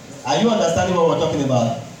understanding? Are you understanding what we're talking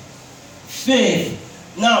about? Faith.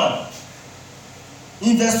 Now,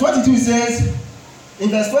 in verse 22 it says, give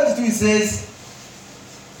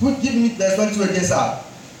me verse 22 again, sir.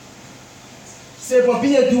 Say, but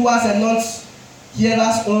be a doers and not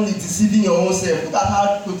hearers only, deceiving your own self. Look at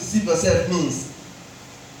how to deceive yourself means.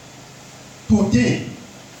 Today,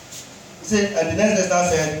 and the next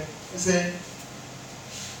verse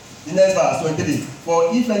the next verse 23.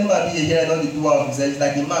 For if any man be a hearer and not the doer of himself, it's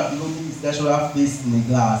like a man beholding his natural face in a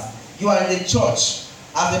glass. You are in a church,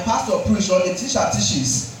 as the pastor preaches or the teacher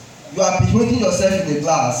teaches, you are beholding yourself in a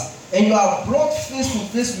glass, and you are brought face to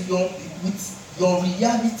face with your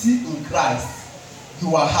reality in Christ.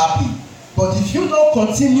 You are happy. But if you don't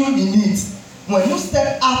continue in it, When you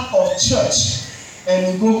step out of church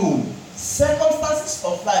and you go home, circumstances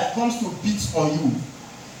of life comes to beat on you.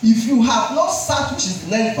 If you have not sat, which is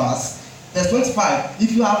the next verse 25,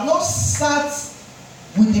 if you have not sat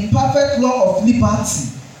with the perfect law of liberty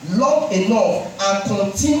long enough and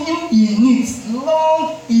continue in it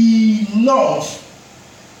long enough,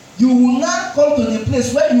 you will now come to the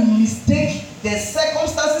place where you mistake the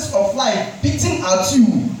circumstances of life beating at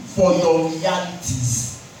you for your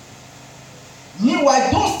realities.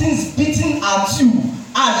 Meanwhile, those things beating at you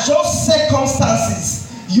are just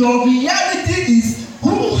circumstances. Your reality is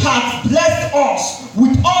who has blessed us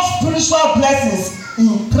with all spiritual blessings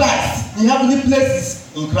in Christ, in heavenly places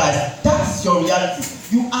in Christ. That is your reality.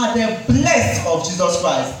 You are the blessed of Jesus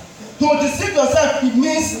Christ. To deceive yourself, it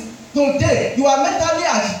means today you are mentally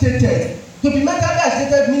agitated. To be mentally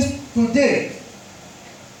agitated means today,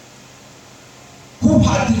 who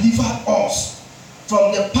has delivered us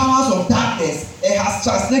from the powers of darkness and has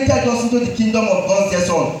translated us into the kingdom of God's dear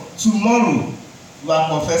Son. Tomorrow, you are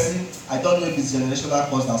confessing, I don't know if it's generational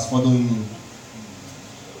cause that's following you.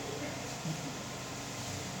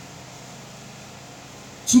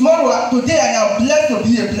 Tomorrow, today I am blessed to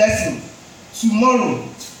be a blessing. Tomorrow,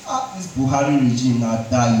 this Buhari regime now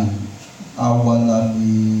die. I wanna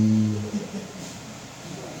be.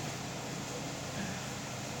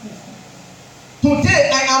 Today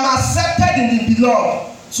I am accepted in the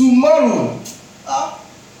beloved. Tomorrow,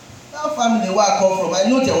 that family where I come from, I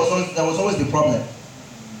know there was always the problem.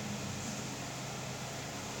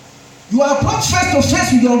 You are brought face to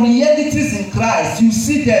face with your realities in Christ. You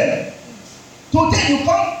see them. Today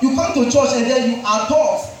you come to church and then you are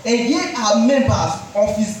taught, and ye are members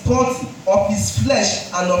of his body, of his flesh,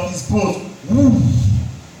 and of his bones. Woo!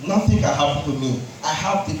 Nothing can happen to me. I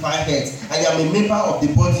have divine health. I am a member of the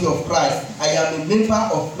body of Christ. I am a member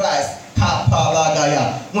of Christ.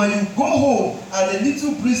 When you go home and a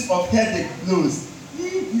little breeze of headache blows,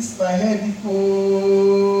 this my headache.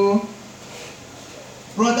 Oh.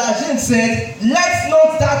 Brother James said, let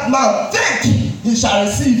not that man think he shall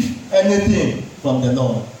receive anything from the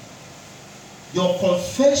Lord. Your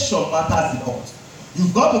confession matters a lot.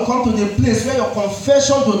 You've got to come to the place where your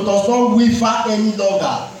confession does not waver any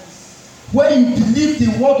longer. Where you believe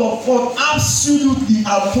the word of God absolutely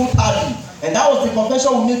and totally. And that was the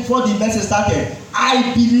confession we made before the message started.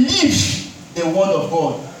 I believe the word of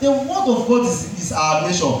God. The word of God is our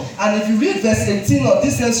nation. And if you read verse 18 of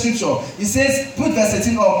this same scripture, it says, put verse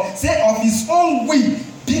 18 up, say of his own will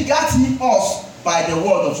begat he us by the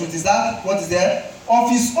word of truth. Is that what is there? Of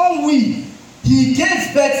his own will he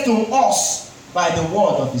gave birth to us by the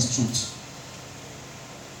word of his truth.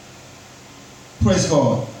 Praise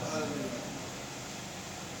God.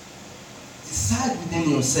 Decide within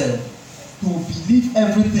yourself to believe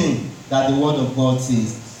everything that the word of God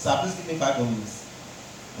says. So please give me 5 minutes.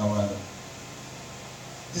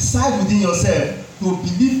 Decide within yourself to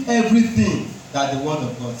believe everything that the word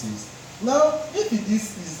of God says. Now, if it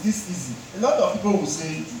is this easy, a lot of people will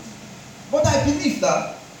say, but I believe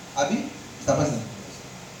that, Abi, Mr. President,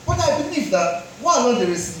 but I believe that one not they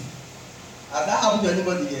receive. Has that happened to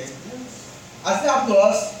anybody here? Has it happened to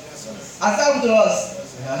us? Yes, has it happened to us?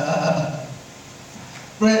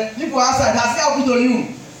 Yes. People outside, has it happened to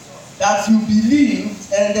you? That you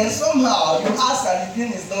believed and then somehow you ask and the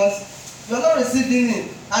thing is not, you're not receiving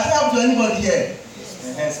it. Has it happened to anybody here?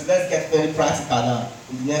 Yes. So let's get very practical now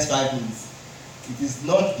in the next 5 minutes. It is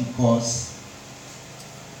not because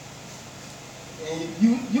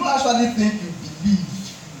you actually think you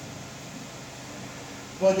believe,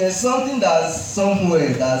 but there's something that's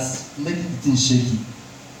somewhere that's making the thing shaky.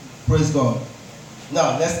 Praise God.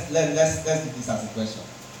 Now let's do this as a question.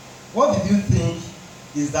 What did you think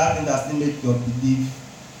is that thing that still make your belief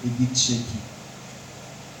a bit shaky?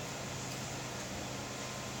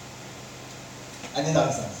 I need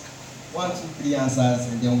answers. 1, 2, 3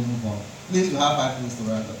 answers, and then we'll move on. Please, we have 5 minutes to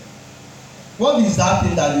round up. What is that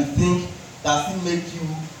thing that you think that still make you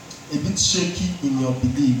a bit shaky in your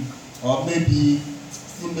belief, or maybe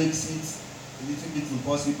still makes it a little bit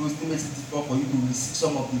impossible, still makes it difficult for you to receive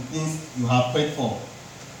some of the things you have prayed for?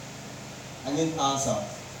 I need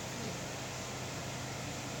answers.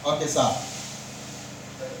 Okay, sir. I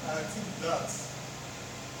think that.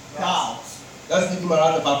 Doubt. Let's give him a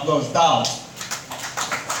round of applause. Doubt.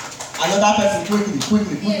 Another person,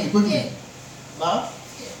 quickly. Ma'am?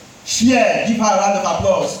 Fear. Give her a round of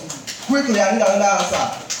applause. Quickly, I need another answer.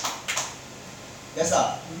 Yes, sir.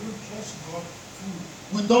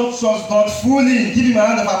 We don't trust God fully. Give him a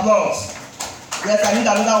round of applause. Yes, I need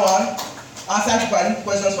another one. I need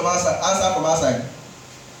questions from outside. Answer from outside.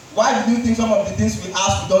 Why do you think some of the things we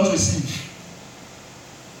ask we don't receive?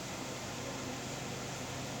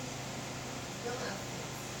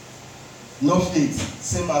 No faith,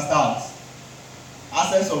 same as doubt.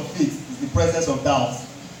 Absence of faith is the presence of doubt.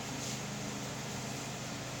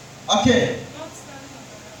 Okay.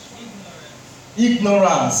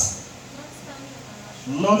 Ignorance.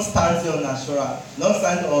 Not standing on assurance. Not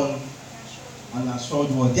standing on an assured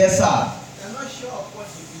word. Yes, sir. You're not sure of what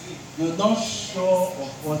you believe. You're not sure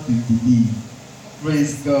of what you believe.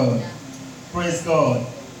 Praise God. Praise God.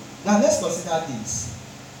 Now let's consider this.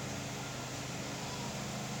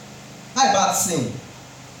 How about sin?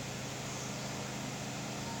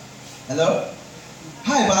 Hello?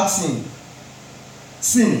 How about sin?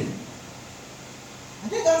 Sin. I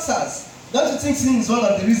think answers. Don't you think sin is one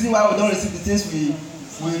of the reasons why we don't receive the things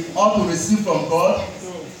we ought to receive from God?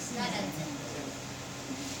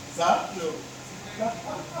 Sir? No.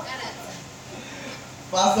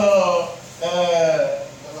 Pastor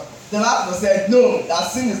the last said no, that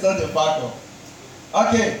sin is not a factor.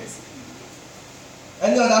 Okay.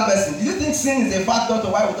 Any other person? Do you think sin is a factor to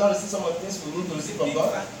why we don't receive some of the things we need to receive from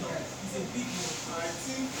God? It's a big one. I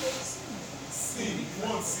think sin,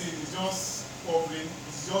 one sin is just covering,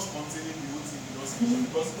 it's just containing the whole thing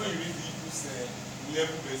because when you read the Hebrews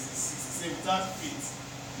 11 verses 6, it says without faith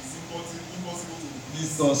it's impossible to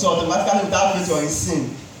Please God. So automatically without faith you're in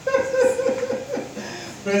sin.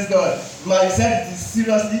 Praise God. Now you said it is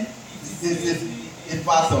seriously a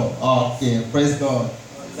factor. Okay, praise God.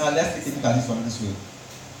 Now let's take a look at this from this way.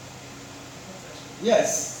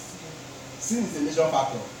 Yes, sin is a major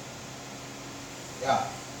factor. Yeah.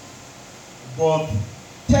 But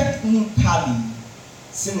technically,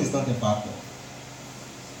 sin is not a factor.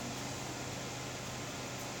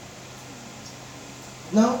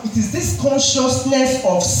 Now, it is this consciousness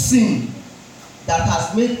of sin that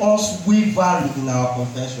has made us waver in our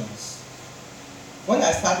confessions. When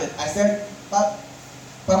I started, I said, Papa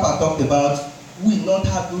talked about we not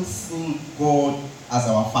having seen God as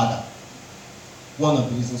our Father. One of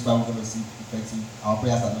the reasons why we don't receive effective, our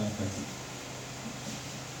prayers are not effective.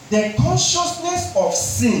 The consciousness of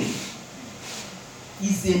sin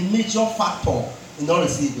is a major factor in not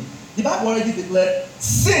receiving. The Bible already declared,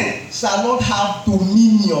 sin shall not have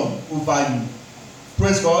dominion over you.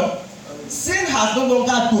 Praise God. Sin has no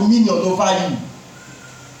longer dominion over you.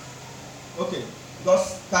 Okay,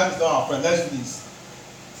 because time is not our friend. Let's do this.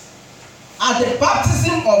 At the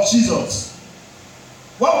baptism of Jesus,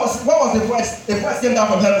 what was the voice? The voice came down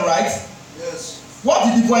from heaven, right? Yes. What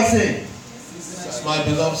did the voice say? This is my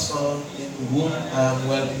beloved Son, in whom I am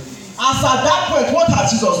well pleased. As at that point, what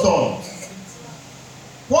has Jesus done?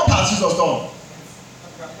 What has Jesus done?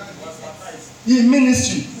 In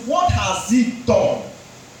ministry, what has he done?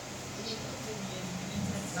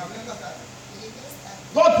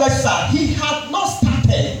 God bless you, sir. He had not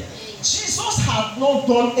started. Jesus had not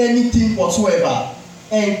done anything whatsoever.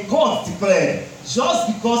 And God declared,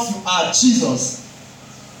 just because you are Jesus,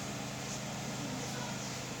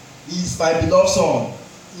 he is my beloved Son,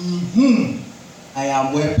 in whom I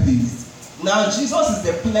am well pleased. Now, Jesus is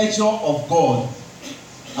the pleasure of God.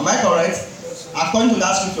 Am I correct? Yes, according to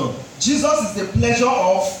that scripture, Jesus is the pleasure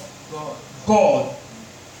of God.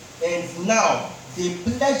 And now, the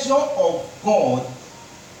pleasure of God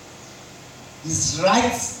is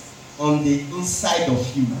right on the inside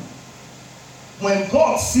of you. When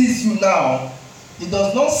God sees you now, he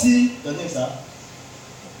does not see your name, sir,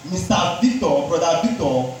 Mr. Victor, Brother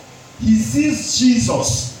Victor. He sees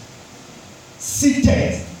Jesus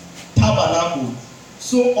seated, tabernacle.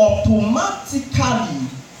 So automatically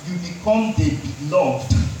you become the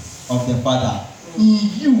beloved of the Father. In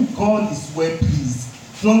you, God is well pleased.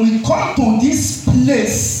 When we come to this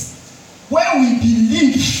place where we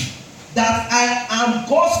believe that I am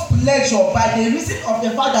God's pleasure by the reason of the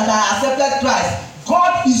fact that I accepted Christ,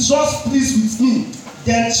 God is just pleased with me,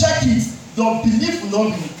 then check it. Your belief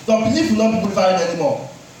will not be glorified anymore.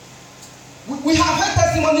 We have heard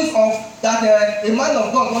testimonies of that a man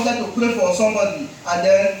of God wanted to pray for somebody, and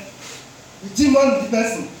then the demon of the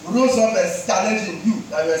person rose up and challenging you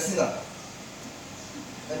that you are a sinner.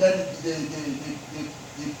 And then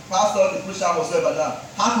the pastor, the preacher, whatsoever now,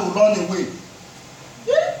 had to run away.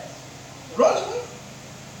 Yeah. Run away.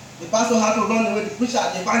 The pastor had to run away. The preacher,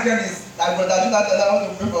 the evangelist, like Brother Jonathan, I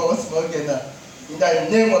want to pray for us again now. In the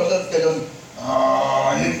name of Jesus,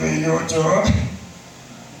 even you too.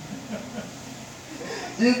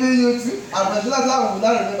 Even you too. And Brother Jonathan will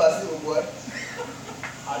not remember saying, oh boy,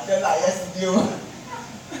 I tell her yesterday,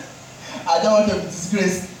 I don't want to be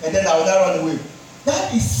disgraced, and then I will not run away.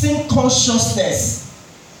 That is sin consciousness.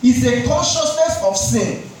 It's a consciousness of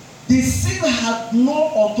sin. The sin had no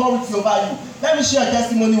authority over you. Let me share a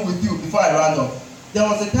testimony with you before I round up. There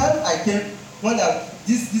was a time I came when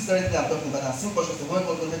this very thing I'm talking about, that sin consciousness, when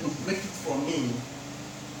God wanted to break it from me,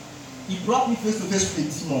 He brought me face to face with a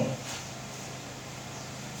demon.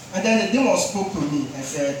 And then the demon spoke to me and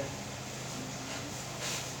said,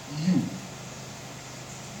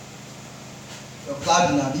 your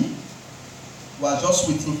blood in Abi, we are just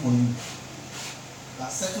waiting for you. We are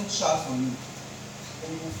setting traps for you.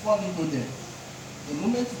 And you will fall into them. The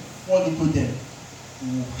moment you fall into them,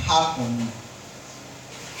 you will have on you.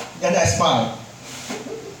 Then I smiled.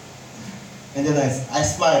 And then I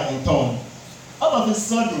smiled and turned. All of a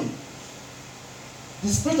sudden, the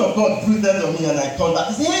Spirit of God breathed on me and I turned back.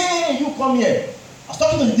 He said, hey, you come here. I was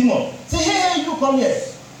talking to the demon. He said, hey, you come here.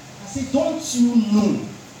 I said, don't you know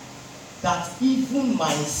that even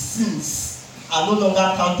my sins are no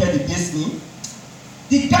longer counted against me?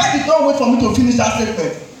 The guy did not wait for me to finish that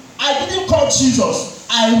statement. I didn't call Jesus.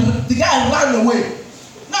 The guy ran away.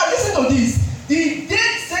 Now listen to this. The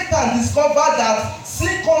day Satan discovered that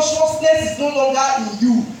sin consciousness is no longer in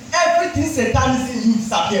you, everything Satan is in you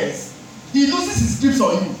disappears. He loses his grips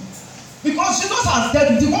on you. Because Jesus has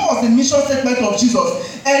dealt with it. What was the mission statement of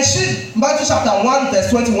Jesus? And she, Matthew chapter 1, verse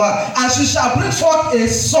 21, and she shall bring forth a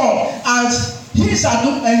son, and he shall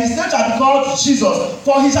do, and his name shall be called Jesus.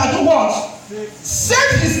 For he shall do what?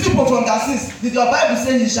 Save his people from their sins. Did your Bible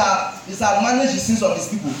say he shall manage the sins of his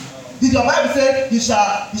people? Did your Bible say he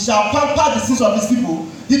shall pamper the sins of his people?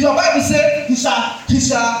 Did your Bible say he shall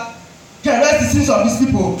caress the sins of his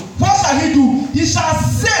people? What shall he do? He shall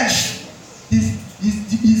save his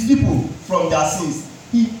people from their sins.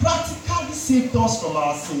 He practically saved us from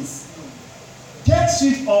our sins. Get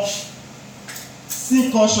rid of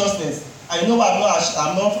sin consciousness. I know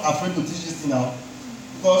I'm not afraid to teach this thing now,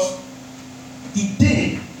 because the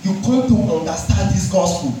day you come to understand this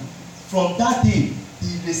gospel, from that day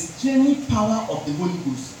the restraining power of the Holy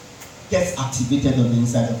Ghost gets activated on the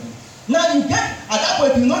inside of you. Now you get, at that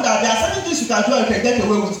point you know that there are certain things you can do and you can get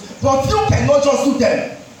away with, but you cannot just do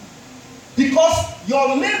them. Because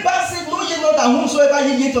your neighbor said, know ye not that whomsoever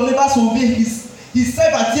ye hate your neighbor to obey his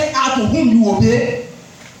servant, ye are to whom you obey.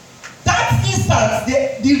 That instant,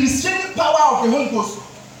 the restraining power of the Holy Ghost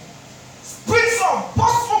springs up,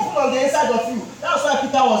 bursts open on the inside of you. That's why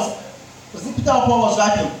Peter or Paul was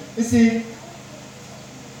writing. He said,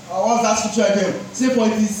 what's that scripture again? Say, for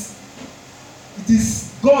it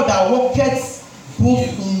is God that worketh both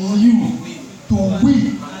in you to will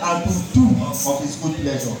and to do of his good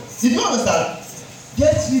pleasure. Did you understand?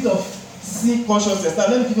 Get rid of sin consciousness. Now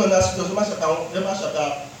let me give you another scripture. Romans chapter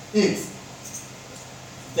 8,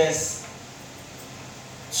 verse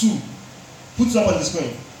 2. Put it up on the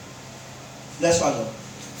screen. Let's find out.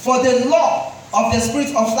 For the law of the Spirit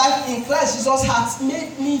of life in Christ Jesus hath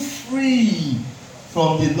made me free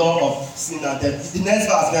from the law of sin and death. The next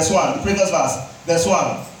verse, verse 1. The previous verse, verse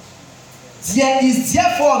 1. There is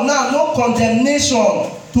therefore now no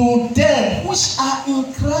condemnation to them which are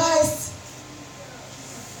in Christ.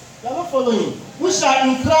 You are not following. Which are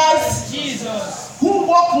in Christ Jesus. Who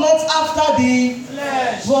walk not after the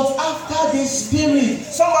Flesh, but after the Spirit.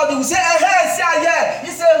 Somebody will say, hey, say yeah.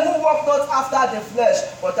 He said, who walk not after the flesh,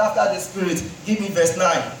 but after the Spirit. Give me verse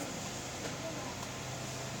 9.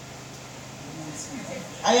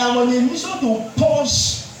 I am on a mission to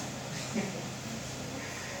purge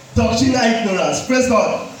doctrinal ignorance. Praise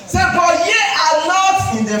God. Say, but ye are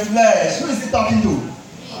not in the flesh. Who is he talking to?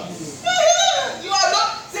 You are not.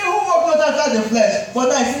 Say, who walk not after the flesh?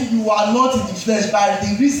 But I say, you are not in the flesh by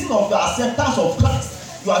the reason of your acceptance of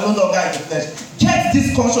Christ. You are no longer in the flesh. Get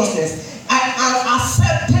this consciousness. I am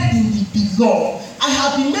accepted in the beloved. I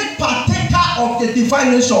have been made partaker of the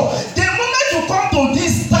divine nature. The moment you come to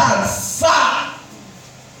this stance, sir,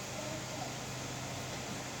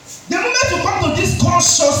 the moment you come to this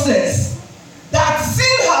consciousness that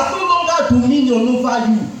sin has no longer dominion over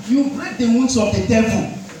you, you break the wounds of the devil.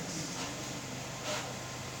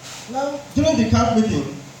 Now, during the camp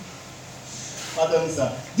meeting, pardon me, sir.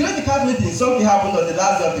 During the camp meeting, something happened on the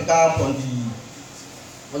last day of the camp on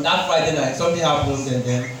that Friday night. Something happened, and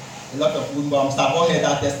then a lot of people, Mr. Paul heard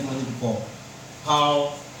that testimony before.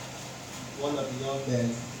 How one of the young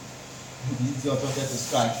men, the idiot, wanted to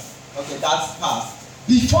strike. Okay, that's past.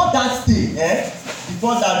 Before that day,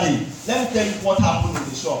 let me tell you what happened in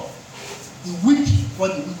the shop. The week before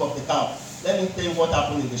the week of the camp, let me tell you what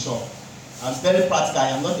happened in the shop. I'm very practical. I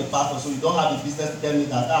am not a pastor, so you don't have a business to tell me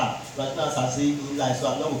that right now as I say in life, so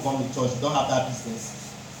I'm not going to come to church. You don't have that business.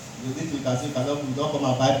 You can say you don't come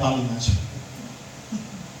and buy palm in my shop.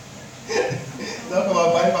 Don't come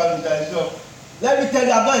and buy palm in my shop. Let me tell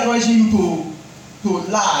you, I'm not encouraging you to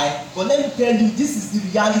lie, but let me tell you, this is the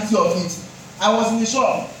reality of it. I was in the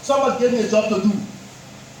shop. Somebody gave me a job to do.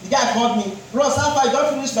 The guy called me, bros, how far you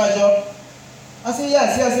don finish my job? I say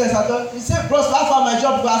yes, I don. He say, bros, how far my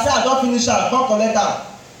job? I say I don finish am, come collect am.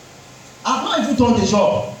 I've not even done the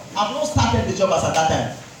job. I've not started the job as at that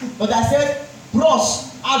time. But I said,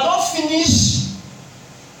 bros, I don finish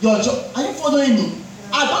your job. Are you following me?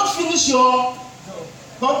 I don finish your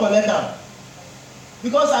come collect am.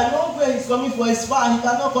 Because I know where he's coming from, it's far. He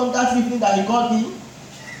cannot come that evening that he called me.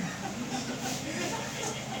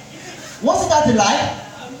 Wasn't that a lie?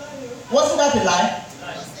 Wasn't that a lie?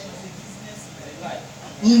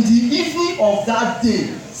 In the evening of that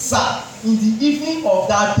day, sir, in the evening of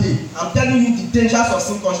that day, I'm telling you the dangers of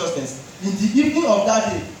sin consciousness. In the evening of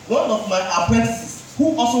that day, one of my apprentices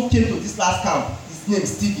who also came to this last camp, his name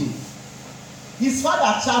is Stephen. His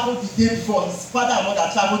father traveled the day before. His father and mother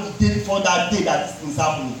traveled the day before that day that this thing is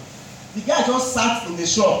happening. The guy just sat in the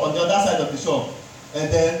shop on the other side of the shop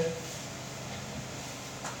and then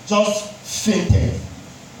just fainted.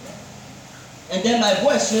 And then my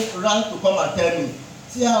boy ran to come and tell me,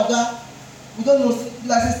 see how that we don't know,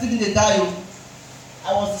 like Stephen dey die o.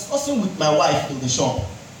 I was discussing with my wife in the shop.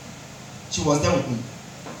 She was there with me.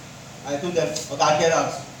 I told them, okay, get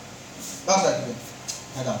out. That's what I told them.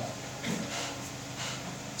 Get out.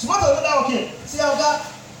 She went to another, okay, see how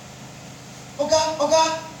that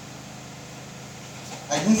okay.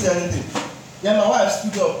 I didn't say anything. Then my wife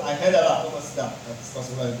stood up. I heard her come and sit down. I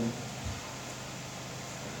discussed what I do.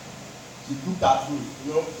 She looked at me.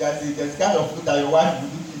 You know, there's kind of look that your wife will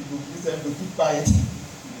do. You keep quiet.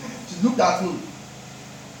 She looked at me.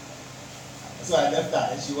 So I left her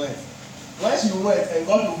and she went. When she went and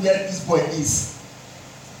got to where this boy is,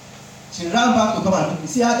 she ran back to come and look me.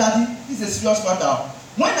 See how daddy, this is a serious matter.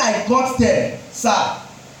 When I got there, sir,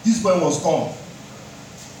 this boy was gone.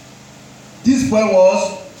 This boy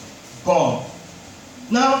was gone.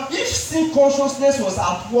 Now, if sin consciousness was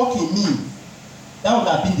at work in me, that would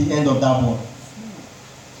have been the end of that boy.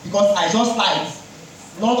 Because I just lied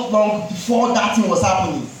not long before that thing was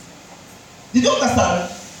happening. Did you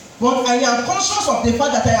understand? But I am conscious of the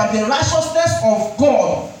fact that I am the righteousness of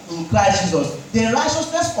God in Christ Jesus. The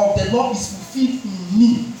righteousness of the Lord is fulfilled in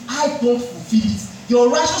me. I don't fulfill it. Your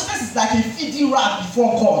righteousness is like a feeding rack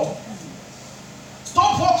before God.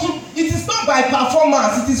 Stop walking. It is not by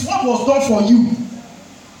performance. It is what was done for you.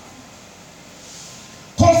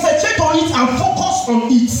 Concentrate on it and focus on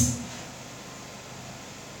it.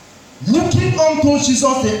 Looking unto Jesus,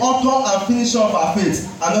 the author and finisher of our faith.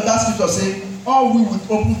 Another scripture says, all we with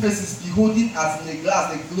open faces beholding as in a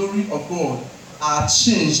glass the glory of God are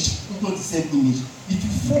changed into the same image. If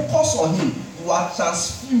you focus on him, you are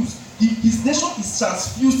transfused. His nature is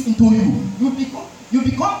transfused into you. You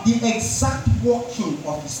become the exact working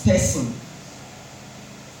of his person.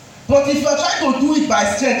 But if you are trying to do it by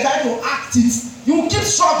strength, trying to act it, you will keep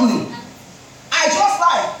struggling. I just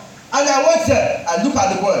lied. And I went there. I looked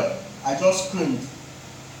at the boy. I just screamed.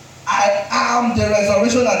 I am the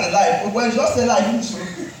resurrection and the life. When you just say life,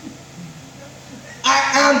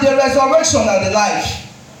 I am the resurrection and the life.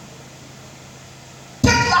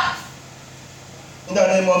 Take life. In the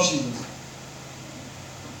name of Jesus.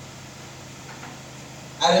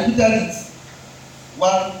 I repeated it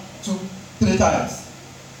 1, 2, 3 times.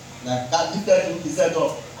 Like that lifted him, he said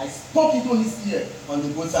up. I spoke into his ear on the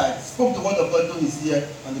both sides. Spoke the word of God into his ear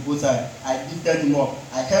on the both sides. I lifted him up.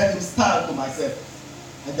 I heard him stand to myself.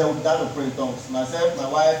 And then we began to pray in tongues. Myself, my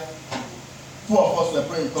wife, 2 of us were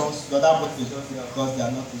praying in tongues. The other boys were just here because they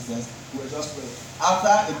are not Christians. We were just praying.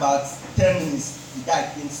 After about 10 minutes, the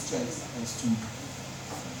guy gained strength and stood.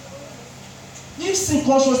 If sin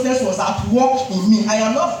consciousness was at work in me,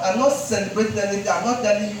 I'm not celebrating anything. I'm not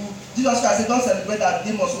telling you, Jesus Christ said, don't celebrate that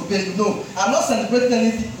they must obey you. No, I'm not celebrating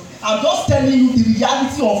anything. I'm just telling you the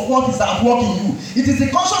reality of what is at work in you. It is the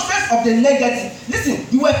consciousness of the negative. Listen,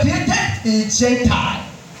 you were created a Gentile.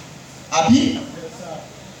 Abi?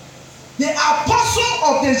 The apostle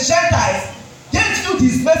of the Gentiles gave you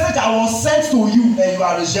this message that was sent to you and you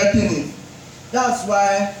are rejecting it. That's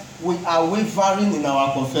why we are wavering in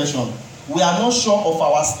our confession. We are not sure of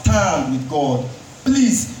our stand with God.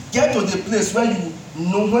 Please get to the place where you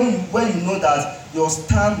know where you know that your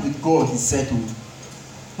stand with God is settled.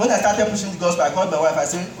 When I started pushing the gospel, I called my wife. I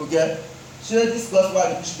said, okay, share this gospel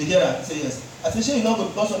and push the hearer. She said yes. I said, share you not go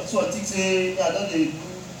because of this one thing say I don't do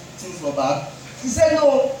things for bad. She said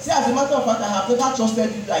no. See, as a matter of fact, I have never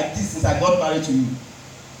trusted you like this since I got married to you.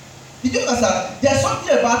 Did you understand? There's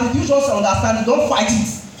something about it. You just understand it. Don't fight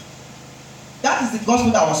it. That is the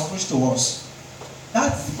gospel that was preached to us.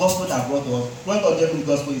 That is the gospel that brought us. When God gave me the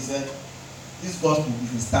gospel, he said, this gospel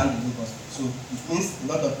is a stand-alone gospel. So it means a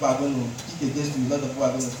lot of people are going to kick against me, a lot of people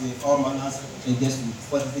are going to say all manners against me.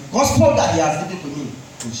 But the gospel that he has given to me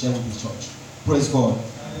to share with the church. Praise God.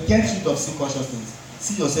 Get rid of sin consciousness.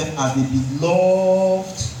 See yourself as the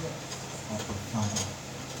beloved of the Father.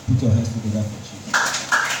 Put your hands together for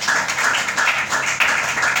Jesus.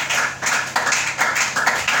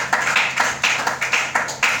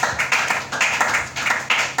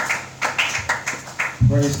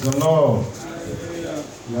 Praise the Lord.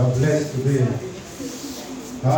 You are blessed today.